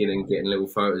taking and getting little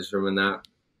photos from them and that.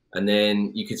 And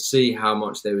then you could see how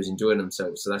much they was enjoying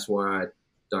themselves. So that's why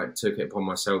I took it upon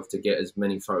myself to get as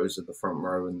many photos of the front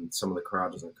row and some of the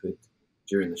crowd as I could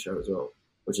during the show as well,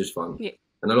 which is fun. Yeah.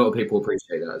 And a lot of people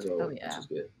appreciate that as well, which is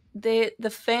good. The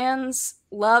fans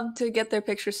love to get their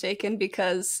pictures taken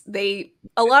because they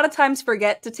a lot of times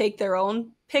forget to take their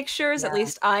own pictures. At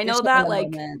least I know that.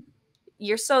 Like,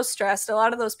 you're so stressed. A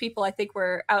lot of those people, I think,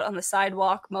 were out on the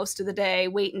sidewalk most of the day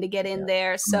waiting to get in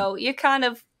there. So you kind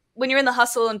of, when you're in the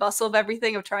hustle and bustle of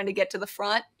everything of trying to get to the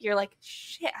front, you're like,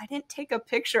 shit, I didn't take a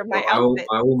picture of my outfit.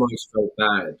 I almost felt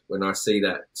bad when I see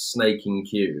that snaking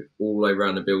queue all the way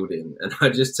around the building, and I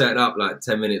just turned up like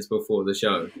 10 minutes before the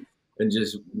show and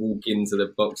just walk into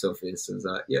the box office and was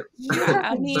like, yep.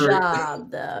 Yeah,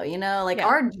 job though, you know, like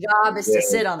our job is to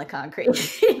sit on the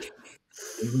concrete.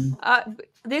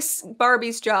 This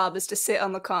Barbie's job is to sit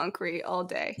on the concrete all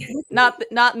day.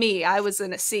 Not me. I was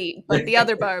in a seat, but the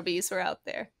other Barbies were out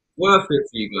there. Worth it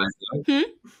for you guys, though.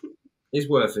 It's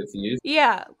worth it for you.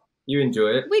 Yeah. You enjoy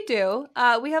it. We do.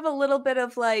 We have a little bit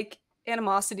of like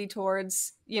animosity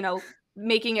towards, you know,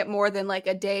 making it more than like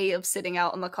a day of sitting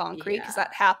out on the concrete, because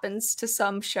that happens to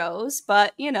some shows.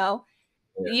 But, you know,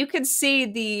 you can see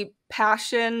the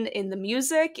passion in the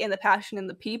music and the passion in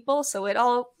the people. So it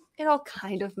all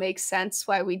kind of makes sense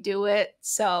why we do it.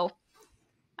 So,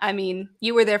 I mean,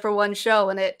 you were there for one show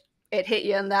and it hit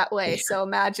you in that way. So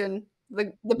imagine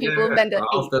the people who've been to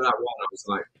after that one, I was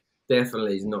like,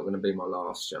 definitely is not going to be my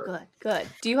last show. Good.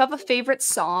 Do you have a favorite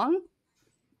song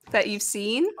that you've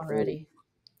seen already?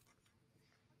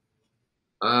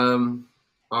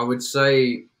 I would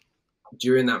say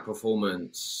during that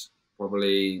performance,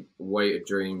 probably Weight of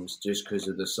Dreams, just because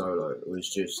of the solo. It was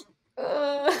just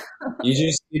you're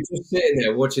just sitting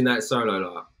there watching that solo,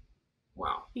 like,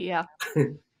 wow. Yeah.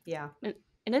 Yeah.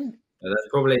 And That's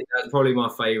probably my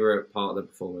favorite part of the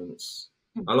performance.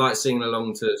 I like singing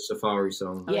along to Safari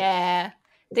songs. yeah.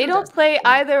 They don't play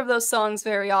either of those songs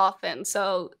very often,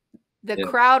 so the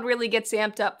crowd really gets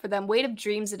amped up for them. Weight of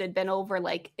Dreams, it had been over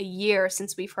like a year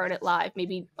since we've heard it live,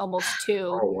 maybe almost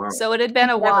 2. Oh, wow. So it had been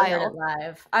a Never while. heard it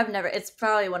live. It's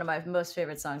probably one of my most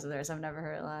favorite songs of theirs. I've never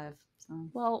heard it live. So.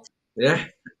 Well, yeah.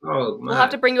 Oh, man. We'll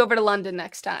have to bring you over to London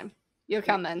next time. You're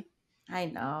coming. I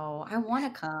know. I want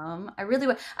to come. I really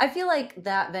would. I feel like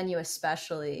that venue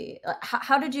especially.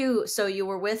 How did you? So you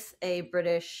were with a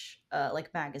British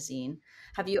like magazine.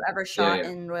 Have you ever shot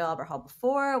in Royal Albert Hall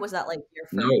before? Was that like your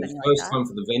first? No, it's the first time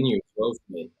for the venue as well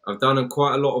for me. I've done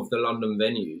quite a lot of the London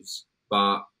venues,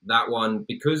 but that one,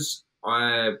 because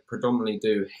I predominantly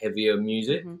do heavier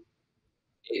music,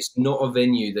 it's not a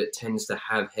venue that tends to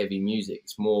have heavy music.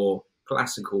 It's more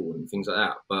classical and things like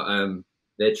that. But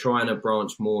they're trying to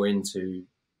branch more into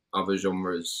other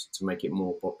genres to make it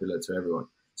more popular to everyone.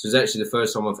 So it's actually the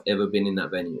first time I've ever been in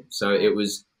that venue. So it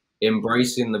was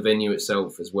embracing the venue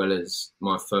itself as well as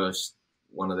my first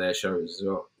one of their shows as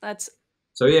well.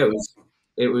 So yeah,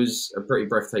 it was a pretty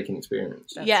breathtaking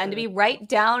experience. And to be right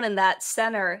down in that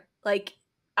center, like,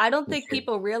 I don't think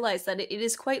people realize that it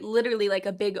is quite literally like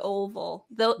a big oval.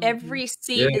 Though every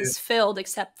seat is filled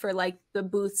except for like the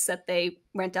booths that they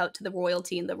rent out to the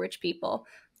royalty and the rich people.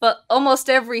 But almost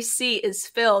every seat is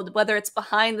filled, whether it's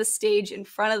behind the stage, in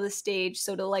front of the stage.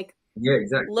 So to like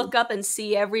look up and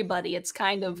see everybody, it's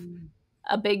kind of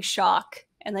a big shock.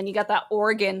 And then you got that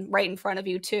organ right in front of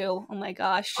you too. Oh my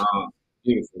gosh.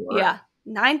 Beautiful, right? Yeah.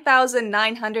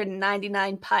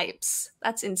 9,999 pipes.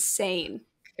 That's insane.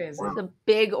 It's a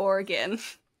big organ.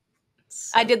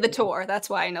 So I did the tour. That's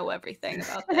why I know everything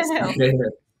about this.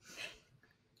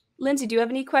 Lindsay, do you have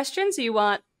any questions? Do you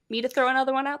want me to throw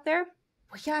another one out there?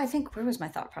 Well, yeah, I think where was my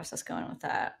thought process going with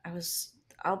that?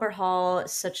 Albert Hall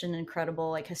is such an incredible,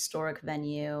 like, historic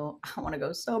venue. I want to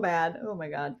go so bad. Oh my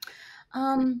God.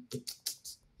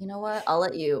 You know what? I'll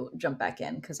let you jump back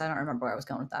in because I don't remember where I was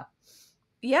going with that.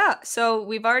 Yeah. So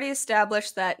we've already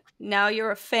established that now you're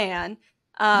a fan.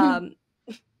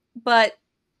 But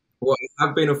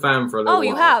I've been a fan for a little while. Oh,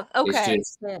 you have? Okay.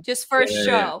 Just first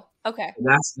show. Okay. And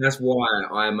that's why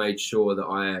I made sure that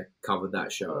I covered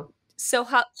that show. So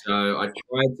I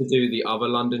tried to do the other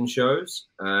London shows.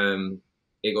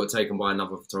 It got taken by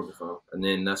another photographer, and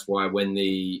then that's why when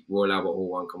the Royal Albert Hall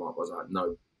one came up, I was like,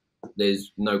 no,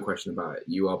 there's no question about it.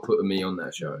 You are putting me on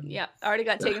that show. Yeah, I already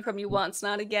got taken from you once,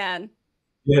 not again.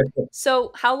 Yeah.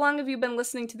 So how long have you been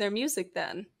listening to their music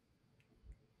then?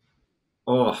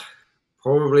 Oh,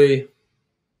 probably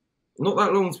not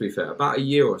that long, to be fair. About a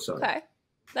year or so. Okay,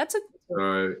 that's a.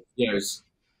 So yeah,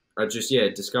 I just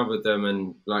discovered them,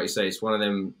 and like you say, it's one of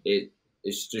them.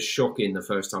 It's just shocking the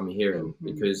first time you hear them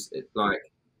because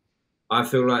I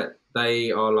feel like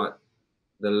they are like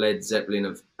the Led Zeppelin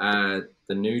of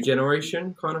the new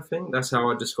generation kind of thing. That's how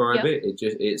I describe it.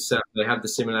 They have the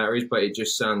similarities, but it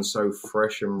just sounds so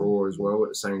fresh and raw as well at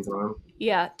the same time.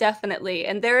 Yeah, definitely.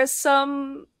 And there is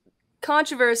some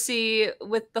controversy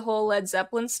with the whole Led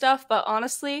Zeppelin stuff, but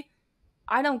honestly,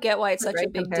 I don't get why it's such a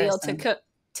big deal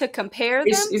to compare them.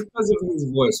 It's because of his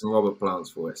voice and Robert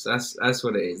Plant's voice. That's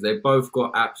what it is. They've both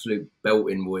got absolute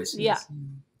belting voices. Yeah,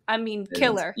 I mean, and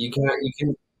killer. You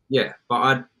can, yeah.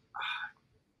 But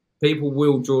people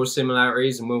will draw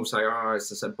similarities and will say, "Oh, it's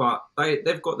the same," but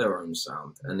they've got their own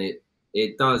sound, and it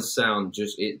does sound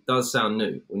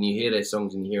new when you hear their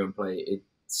songs and you hear them play. It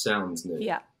sounds new.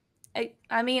 Yeah,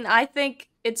 I mean, I think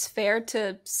it's fair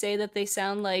to say that they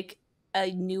sound like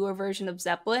a newer version of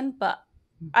Zeppelin, but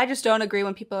I just don't agree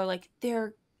when people are like,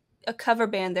 they're a cover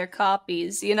band, they're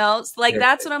copies, you know? It's like,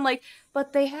 that's what I'm like,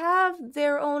 but they have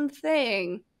their own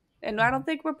thing. And I don't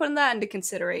think we're putting that into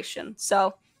consideration.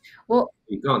 So, well,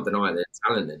 you can't deny they're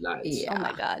talented lads. Yeah. Oh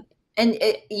my God. And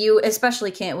you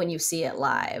especially can't when you see it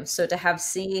live. So to have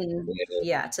seen,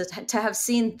 to have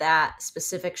seen that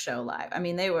specific show live, I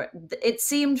mean, it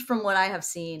seemed from what I have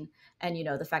seen, and, you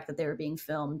know, the fact that they were being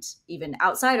filmed even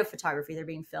outside of photography, they're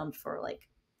being filmed for like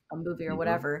a movie or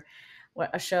whatever,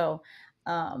 a show.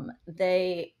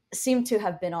 They seem to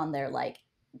have been on their like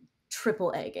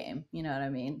AAA game. You know what I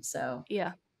mean? So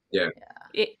yeah. Do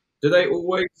they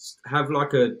always have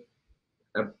like a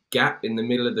gap in the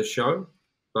middle of the show,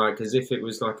 like as if it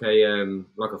was like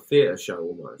a theater show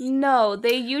almost? No,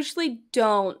 they usually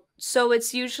don't. So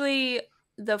it's usually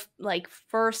the like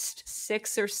first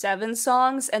 6 or 7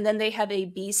 songs, and then they have a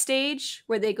B stage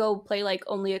where they go play like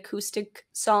only acoustic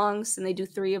songs, and they do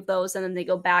 3 of those, and then they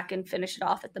go back and finish it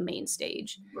off at the main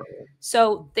stage.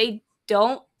 So they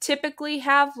don't typically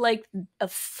have like a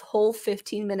whole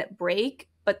 15-minute break,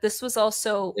 but this was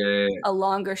also a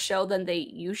longer show than they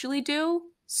usually do.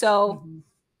 So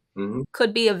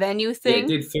could be a venue thing. Yeah, it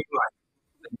did feel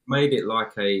like it made it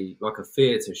like a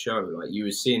theatre show. Like you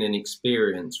were seeing an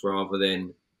experience rather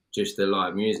than just a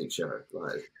live music show.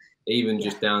 Like even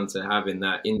just down to having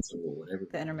that interval and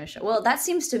everything. The intermission. Well, that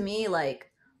seems to me like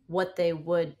what they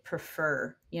would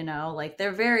prefer, you know, like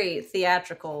they're very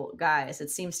theatrical guys. It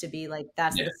seems to be like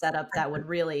that's the setup that would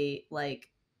really like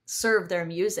serve their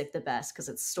music the best, because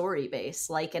it's story based,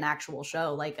 like an actual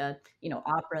show, like a, you know,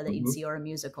 opera that you'd see, or a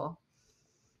musical.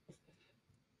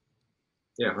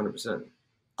 Yeah, 100%.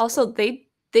 Also, they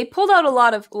pulled out a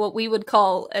lot of what we would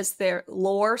call as their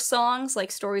lore songs,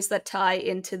 like stories that tie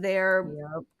into their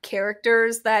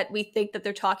characters that we think that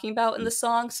they're talking about in the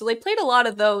song. So they played a lot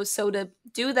of those. So to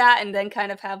do that and then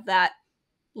kind of have that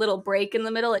little break in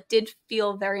the middle, it did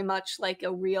feel very much like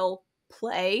a real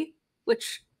play,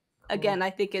 which again I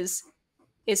think is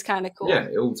kind of cool. Yeah,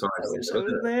 it all ties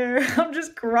in there. I'm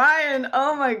just crying.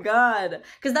 Oh my god,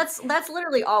 because that's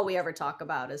literally all we ever talk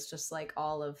about, is just like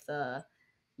all of the,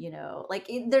 you know, like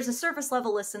there's a surface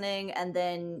level listening, and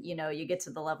then, you know, you get to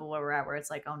the level where we're at where it's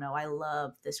like, oh no, I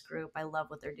love this group, I love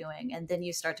what they're doing, and then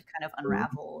you start to kind of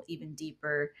unravel even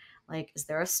deeper, like, is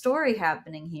there a story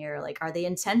happening here, like are they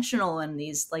intentional in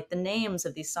these, like the names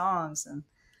of these songs, and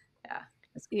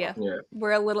it's cool.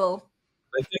 We're a little,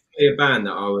 they're definitely a band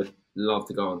that I would love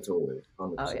to go on tour with.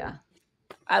 100%. Oh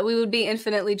yeah, we would be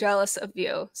infinitely jealous of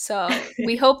you, so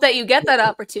we hope that you get that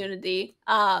opportunity,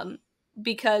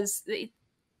 because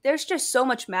there's just so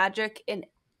much magic in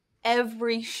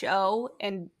every show,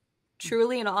 and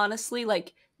truly and honestly,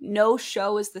 like no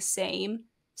show is the same.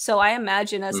 So I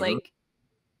imagine as like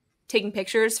taking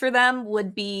pictures for them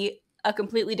would be a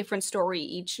completely different story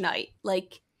each night.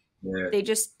 Like they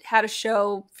just had a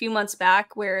show a few months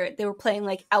back where they were playing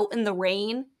like out in the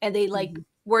rain, and they like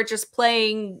were just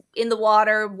playing in the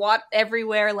water,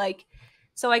 everywhere. Like,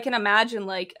 so I can imagine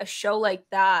like a show like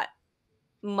that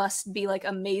must be like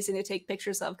amazing to take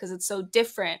pictures of, because it's so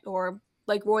different. Or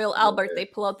like Royal Albert, they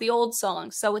pull out the old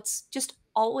songs, so it's just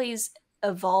always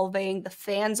evolving. The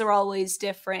fans are always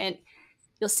different.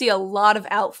 You'll see a lot of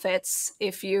outfits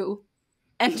if you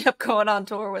end up going on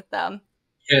tour with them.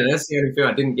 Yeah, that's the only thing.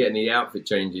 I didn't get any outfit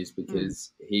changes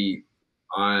because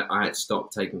I had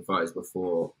stopped taking photos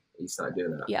before he started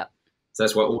doing that. Yeah. So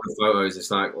that's why all the photos,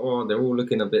 it's like, oh, they're all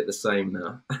looking a bit the same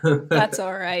now. That's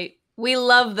all right. We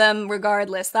love them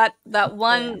regardless. That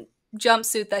one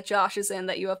jumpsuit that Josh is in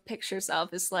that you have pictures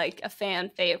of is like a fan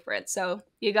favorite. So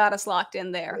you got us locked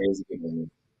in there.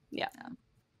 Yeah.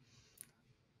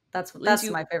 That's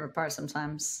my favorite part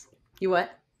sometimes. You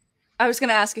what? I was going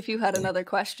to ask if you had another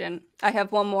question. I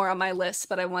have one more on my list,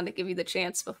 but I wanted to give you the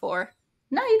chance before.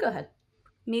 No, you go ahead.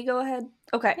 Me go ahead?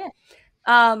 Okay.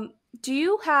 Yeah. Do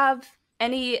you have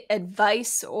any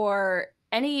advice or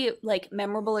any like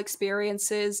memorable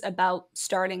experiences about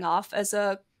starting off as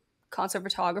a concert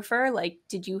photographer? Like,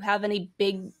 did you have any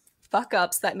big fuck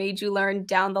ups that made you learn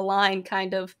down the line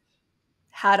kind of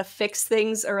how to fix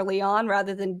things early on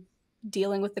rather than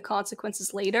dealing with the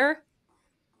consequences later?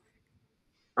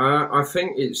 I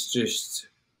think it's just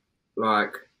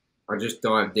like I just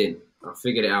dived in. I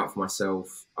figured it out for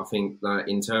myself. I think that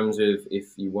in terms of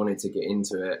if you wanted to get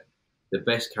into it, the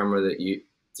best camera that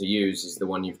to use is the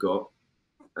one you've got,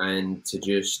 and to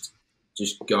just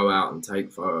go out and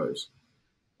take photos.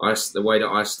 The way that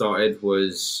I started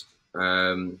was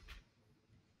so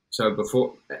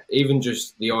before even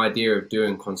just the idea of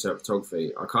doing concert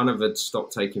photography, I kind of had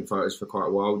stopped taking photos for quite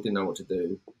a while, didn't know what to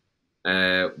do.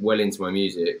 Well into my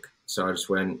music, so I just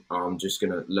went, I'm just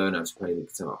gonna learn how to play the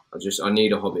guitar. I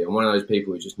need a hobby. I'm one of those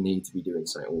people who just need to be doing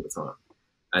something all the time.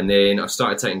 And then I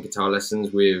started taking guitar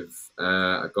lessons with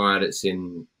a guy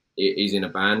he's in a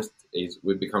band.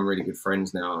 We've become really good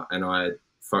friends now, and I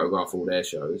photograph all their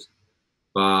shows.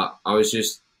 But I was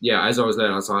just, as I was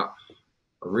learning, I was like,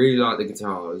 I really like the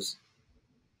guitars.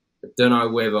 I don't know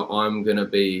whether I'm gonna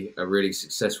be a really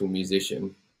successful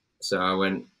musician. So I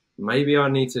went, maybe I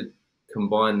need to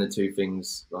combine the two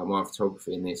things, like my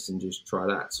photography and this, and just try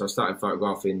that. So I started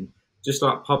photographing just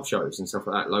like pub shows and stuff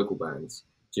like that, local bands,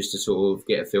 just to sort of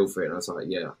get a feel for it. And I was like,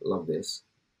 yeah, I love this.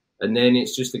 And then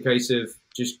it's just a case of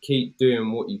just keep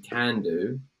doing what you can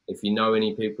do. If you know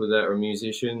any people that are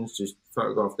musicians, just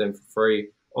photograph them for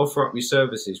free. Offer up your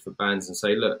services for bands and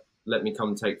say, look, let me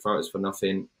come take photos for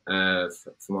nothing for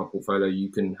my portfolio. You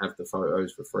can have the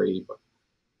photos for free.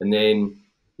 And then,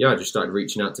 yeah, I just started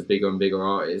reaching out to bigger and bigger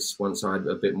artists once I had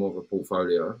a bit more of a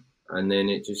portfolio. And then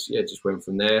it just went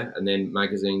from there. And then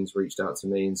magazines reached out to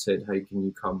me and said, hey, can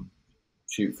you come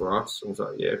shoot for us? I was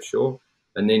like, yeah, sure.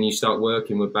 And then you start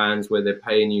working with bands where they're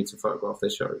paying you to photograph their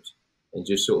shows. It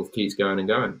just sort of keeps going and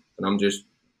going. And I'm just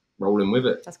rolling with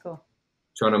it. That's cool.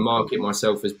 Trying to market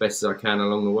myself as best as I can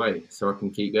along the way so I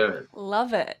can keep going.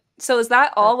 Love it. So is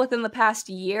that all within the past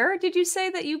year, did you say,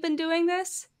 that you've been doing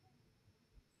this?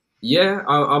 Yeah,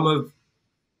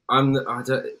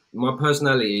 my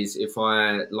personality is, if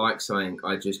I like something,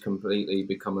 I just completely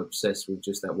become obsessed with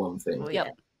just that one thing.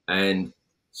 Yep. And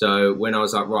so when I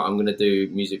was like, right, I'm going to do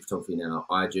music photography now,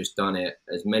 I just done it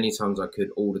as many times as I could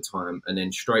all the time. And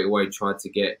then straight away tried to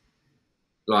get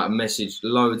like a message,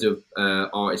 loads of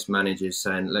artist managers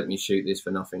saying, let me shoot this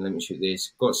for nothing. Let me shoot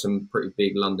this. Got some pretty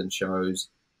big London shows.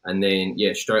 And then,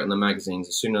 yeah, straight on the magazines.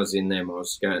 As soon as I was in them, I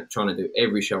was trying to do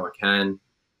every show I can.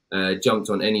 Jumped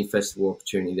on any festival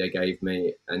opportunity they gave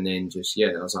me. And then just,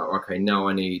 yeah, I was like, okay, now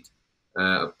I need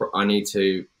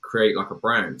to create like a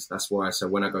brand. That's why. So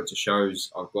when I go to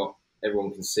shows,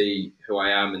 everyone can see who I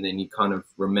am, and then you kind of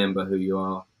remember who you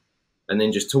are, and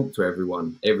then just talk to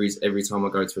everyone every time I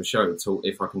go to a show. Talk,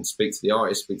 if I can speak to the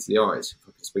artist, speak to the artist. If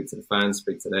I can speak to the fans,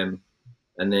 speak to them.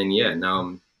 And then, yeah, now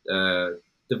I'm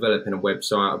developing a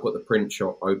website. I've got the print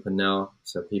shop open now,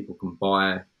 so people can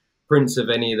buy prints of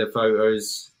any of the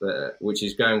photos, which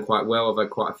is going quite well. I've had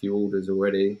quite a few orders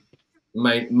already.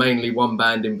 Mainly one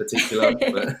band in particular.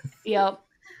 But yep,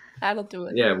 that'll do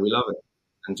it. Yeah, we love it,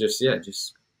 and just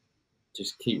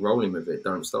keep rolling with it.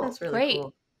 Don't stop. That's really great.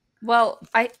 Cool. Well,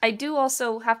 I do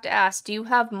also have to ask, do you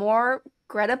have more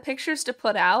Greta pictures to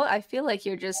put out? I feel like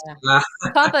you're just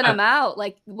pumping them out.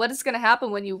 Like, what is going to happen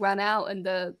when you run out and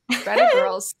the Greta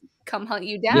girls come hunt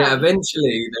you down? Yeah,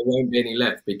 eventually there won't be any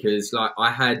left, because like I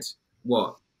had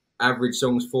average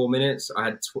songs 4 minutes. I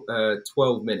had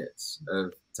 12 minutes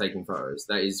of taking photos.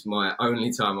 That is my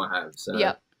only time I have. So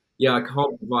yeah, I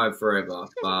can't survive forever,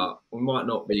 but we might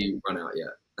not be run out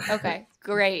yet. Okay,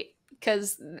 great.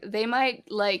 Because they might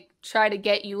like try to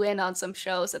get you in on some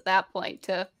shows at that point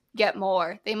to get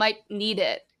more. They might need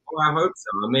it. Well, I hope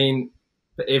so. I mean,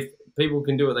 if people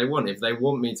can do what they want, if they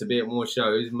want me to be at more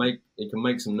shows, it can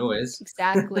make some noise.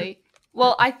 Exactly.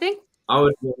 Well, I think I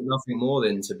would want nothing more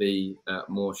than to be at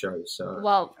more shows. So,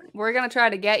 well, we're gonna try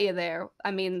to get you there.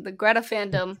 I mean, the Greta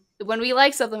fandom. When we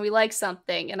like something, we like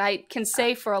something, and I can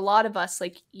say for a lot of us,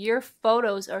 like, your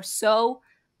photos are so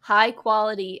high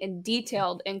quality and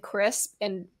detailed and crisp,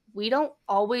 and we don't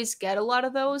always get a lot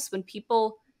of those. When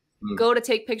people go to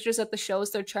take pictures at the shows,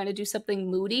 they're trying to do something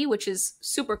moody, which is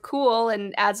super cool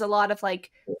and adds a lot of like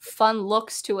fun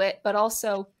looks to it, but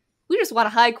also we just want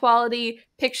a high quality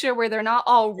picture where they're not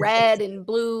all red and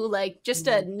blue, like just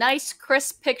a nice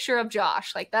crisp picture of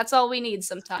Josh. Like, that's all we need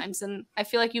sometimes, and I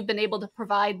feel like you've been able to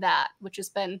provide that, which has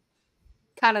been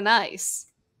kind of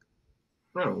nice.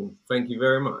 Oh, thank you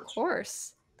very much. Of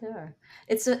course. Yeah.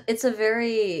 It's a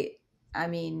very, I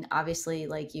mean, obviously,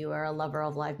 like, you are a lover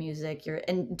of live music.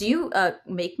 And do you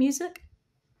make music?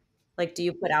 Like, do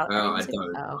you put out any music? I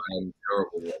don't. Oh. I'm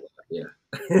terrible at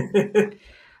that, yeah.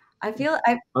 I feel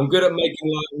I'm good at making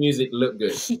live music look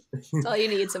good. That's all you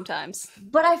need sometimes.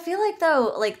 But I feel like,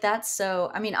 though, like, that's so,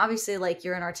 I mean, obviously, like,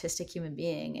 you're an artistic human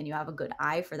being and you have a good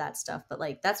eye for that stuff, but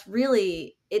like, that's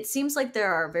really, it seems like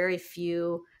there are very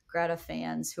few Greta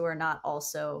fans who are not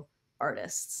also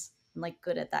artists and like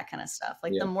good at that kind of stuff.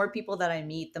 Like, the more people that I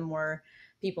meet, the more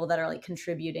people that are like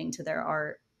contributing to their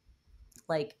art,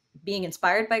 like being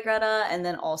inspired by Greta, and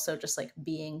then also just like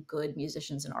being good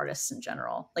musicians and artists in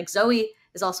general. Like, Zoey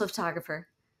is also a photographer.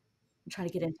 I'm trying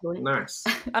to get into it. Nice.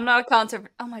 I'm not a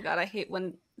concert. Oh my god, I hate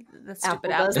when the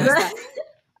stupid Apple app does does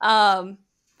that.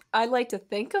 I like to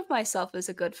think of myself as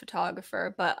a good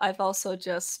photographer, but I've also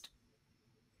just,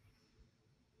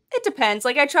 it depends.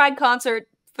 Like, I tried concert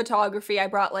photography. I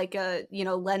brought like a,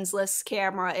 lensless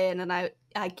camera in, and I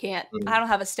can't, I don't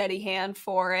have a steady hand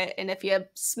for it. And if you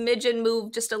smidgen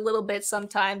move just a little bit,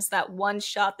 sometimes that one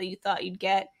shot that you thought you'd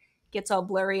get gets all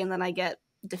blurry, and then I get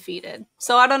defeated.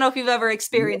 So I don't know if you've ever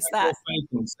experienced that.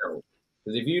 Because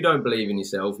if you don't believe in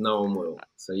yourself, no one will.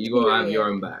 So you got to have your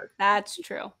own bag. That's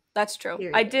true. That's true.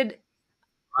 Period.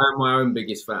 I am my own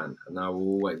biggest fan, and I will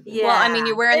always be. Yeah. Well, I mean,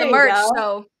 you're wearing the merch,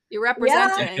 so you're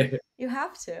representing. You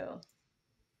have to.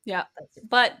 Yeah.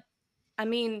 But I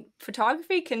mean,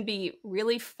 photography can be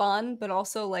really fun, but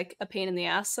also like a pain in the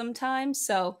ass sometimes.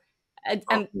 So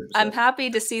I'm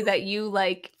happy to see that you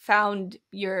like found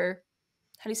your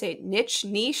how do you say it?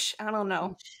 Niche? I don't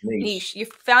know. Niche. You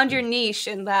found your niche,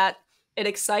 and that it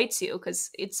excites you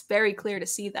because it's very clear to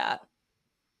see that.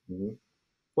 Mm-hmm.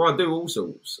 Well, I do all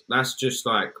sorts. That's just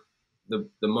like the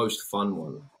most fun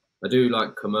one. I do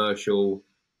like commercial,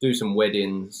 do some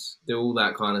weddings, do all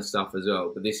that kind of stuff as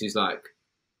well. But this is like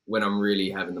when I'm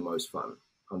really having the most fun,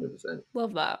 100%.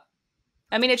 Love that.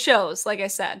 I mean, it shows. Like I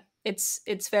said, it's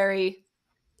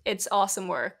awesome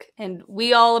work, and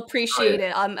we all appreciate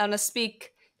it. I'm gonna speak.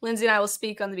 Lindsay and I will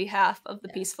speak on the behalf of the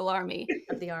Peaceful Army.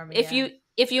 Of the Army.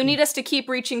 If you need us to keep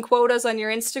reaching quotas on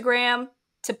your Instagram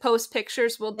to post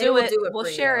pictures, we'll do it. We'll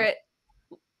share it.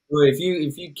 Well, if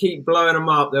you keep blowing them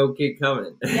up, they'll keep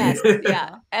coming. Yes,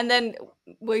 yeah. And then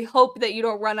we hope that you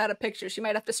don't run out of pictures. You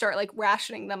might have to start like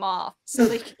rationing them off so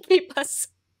they can keep us.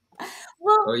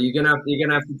 Well, you're gonna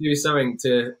have to do something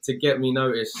to get me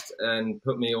noticed and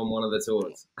put me on one of the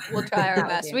tours. We'll try our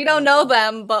best. We don't know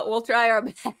them, but we'll try our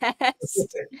best.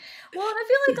 Well, I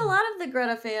feel like a lot of the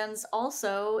Greta fans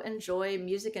also enjoy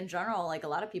music in general. Like a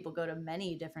lot of people go to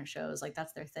many different shows, like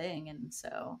that's their thing. And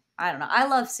so I don't know. I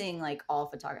love seeing like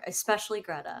all photography, especially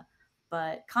Greta,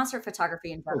 but concert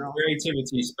photography in general.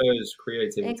 Creativity spurs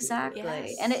creativity. Exactly.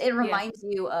 Yes. And it reminds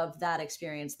you of that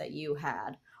experience that you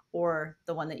had, or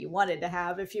the one that you wanted to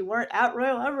have if you weren't at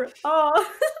Royal Albert. Oh,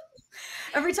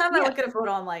 every time I look at a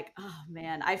photo, I'm like, oh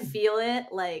man, I feel it.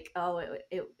 Like, oh,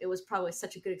 it was probably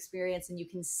such a good experience. And you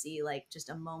can see like just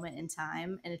a moment in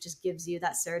time, and it just gives you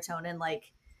that serotonin,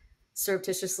 like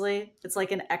surreptitiously. It's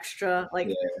like an extra, like,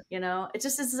 you know, it's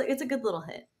a good little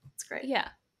hit. It's great. Yeah.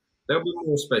 There'll be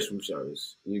more special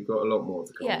shows. You've got a lot more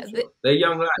to come. Yeah, they're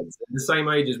young lads. They're the same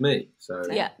age as me. So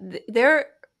yeah, they're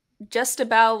just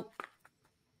about.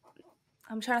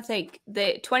 I'm trying to think.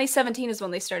 2017 is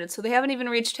when they started, so they haven't even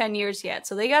reached 10 years yet.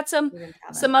 So they got some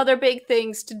other big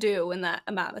things to do in that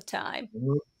amount of time.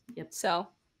 Mm-hmm. Yep. So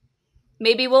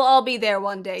maybe we'll all be there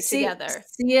one day together.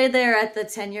 See you there at the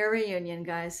 10-year reunion,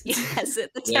 guys. Yes,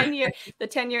 at the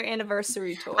 10-year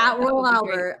anniversary tour at Royal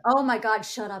Albert. Oh my God,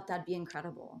 shut up! That'd be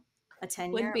incredible. A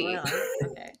 10-year.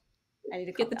 Okay. I need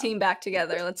to get the team back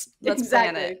together. Let's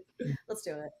plan it. Let's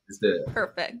do it. Let's do it.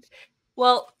 Perfect.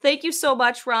 Well, thank you so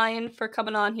much, Ryan, for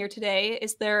coming on here today.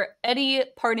 Is there any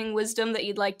parting wisdom that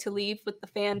you'd like to leave with the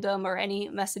fandom, or any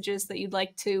messages that you'd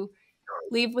like to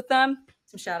leave with them?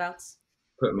 Some shout outs.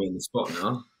 Put me in the spot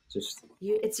now.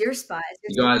 It's your spot.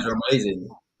 You guys are amazing,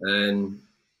 and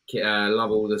I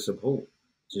love all the support.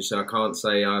 Just I can't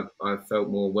say I felt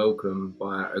more welcome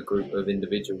by a group of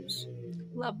individuals.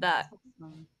 Love that.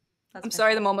 I'm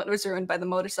sorry the moment was ruined by the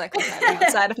motorcycle driving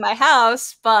outside of my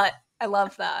house, but I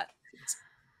love that.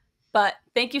 But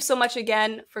thank you so much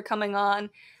again for coming on.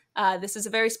 This is a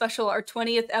very special, our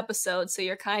 20th episode, so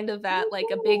you're kind of at like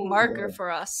a big marker for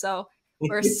us. So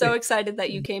we're so excited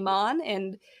that you came on.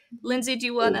 And Lindsay, do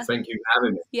you want to? Thank you for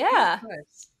having me. Yeah.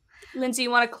 Lindsay,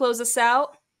 you want to close us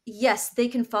out? Yes, they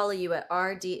can follow you at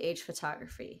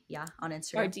RDH.Photography. Yeah, on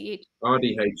Instagram.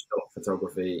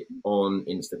 RDH.Photography on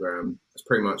Instagram. It's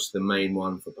pretty much the main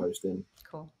one for posting.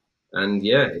 Cool. And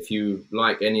yeah, if you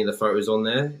like any of the photos on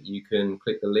there, you can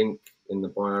click the link in the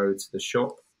bio to the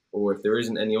shop, or if there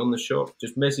isn't any on the shop,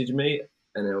 just message me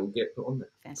and it'll get put on there.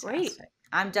 Fantastic. Great.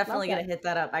 I'm definitely going to hit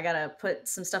that up. I got to put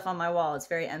some stuff on my wall. It's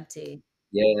very empty.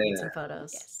 Yeah. Need some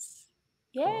photos. Yes.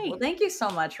 Yay. Cool. Well, thank you so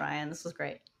much, Ryan. This was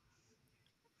great.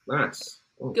 Nice.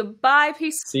 Oh. Goodbye,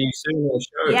 peace. See you soon on the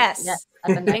show. Yes.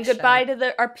 And goodbye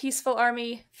to our Peaceful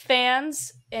Army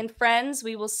fans and friends.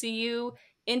 We will see you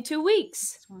in 2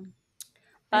 weeks.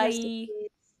 Bye.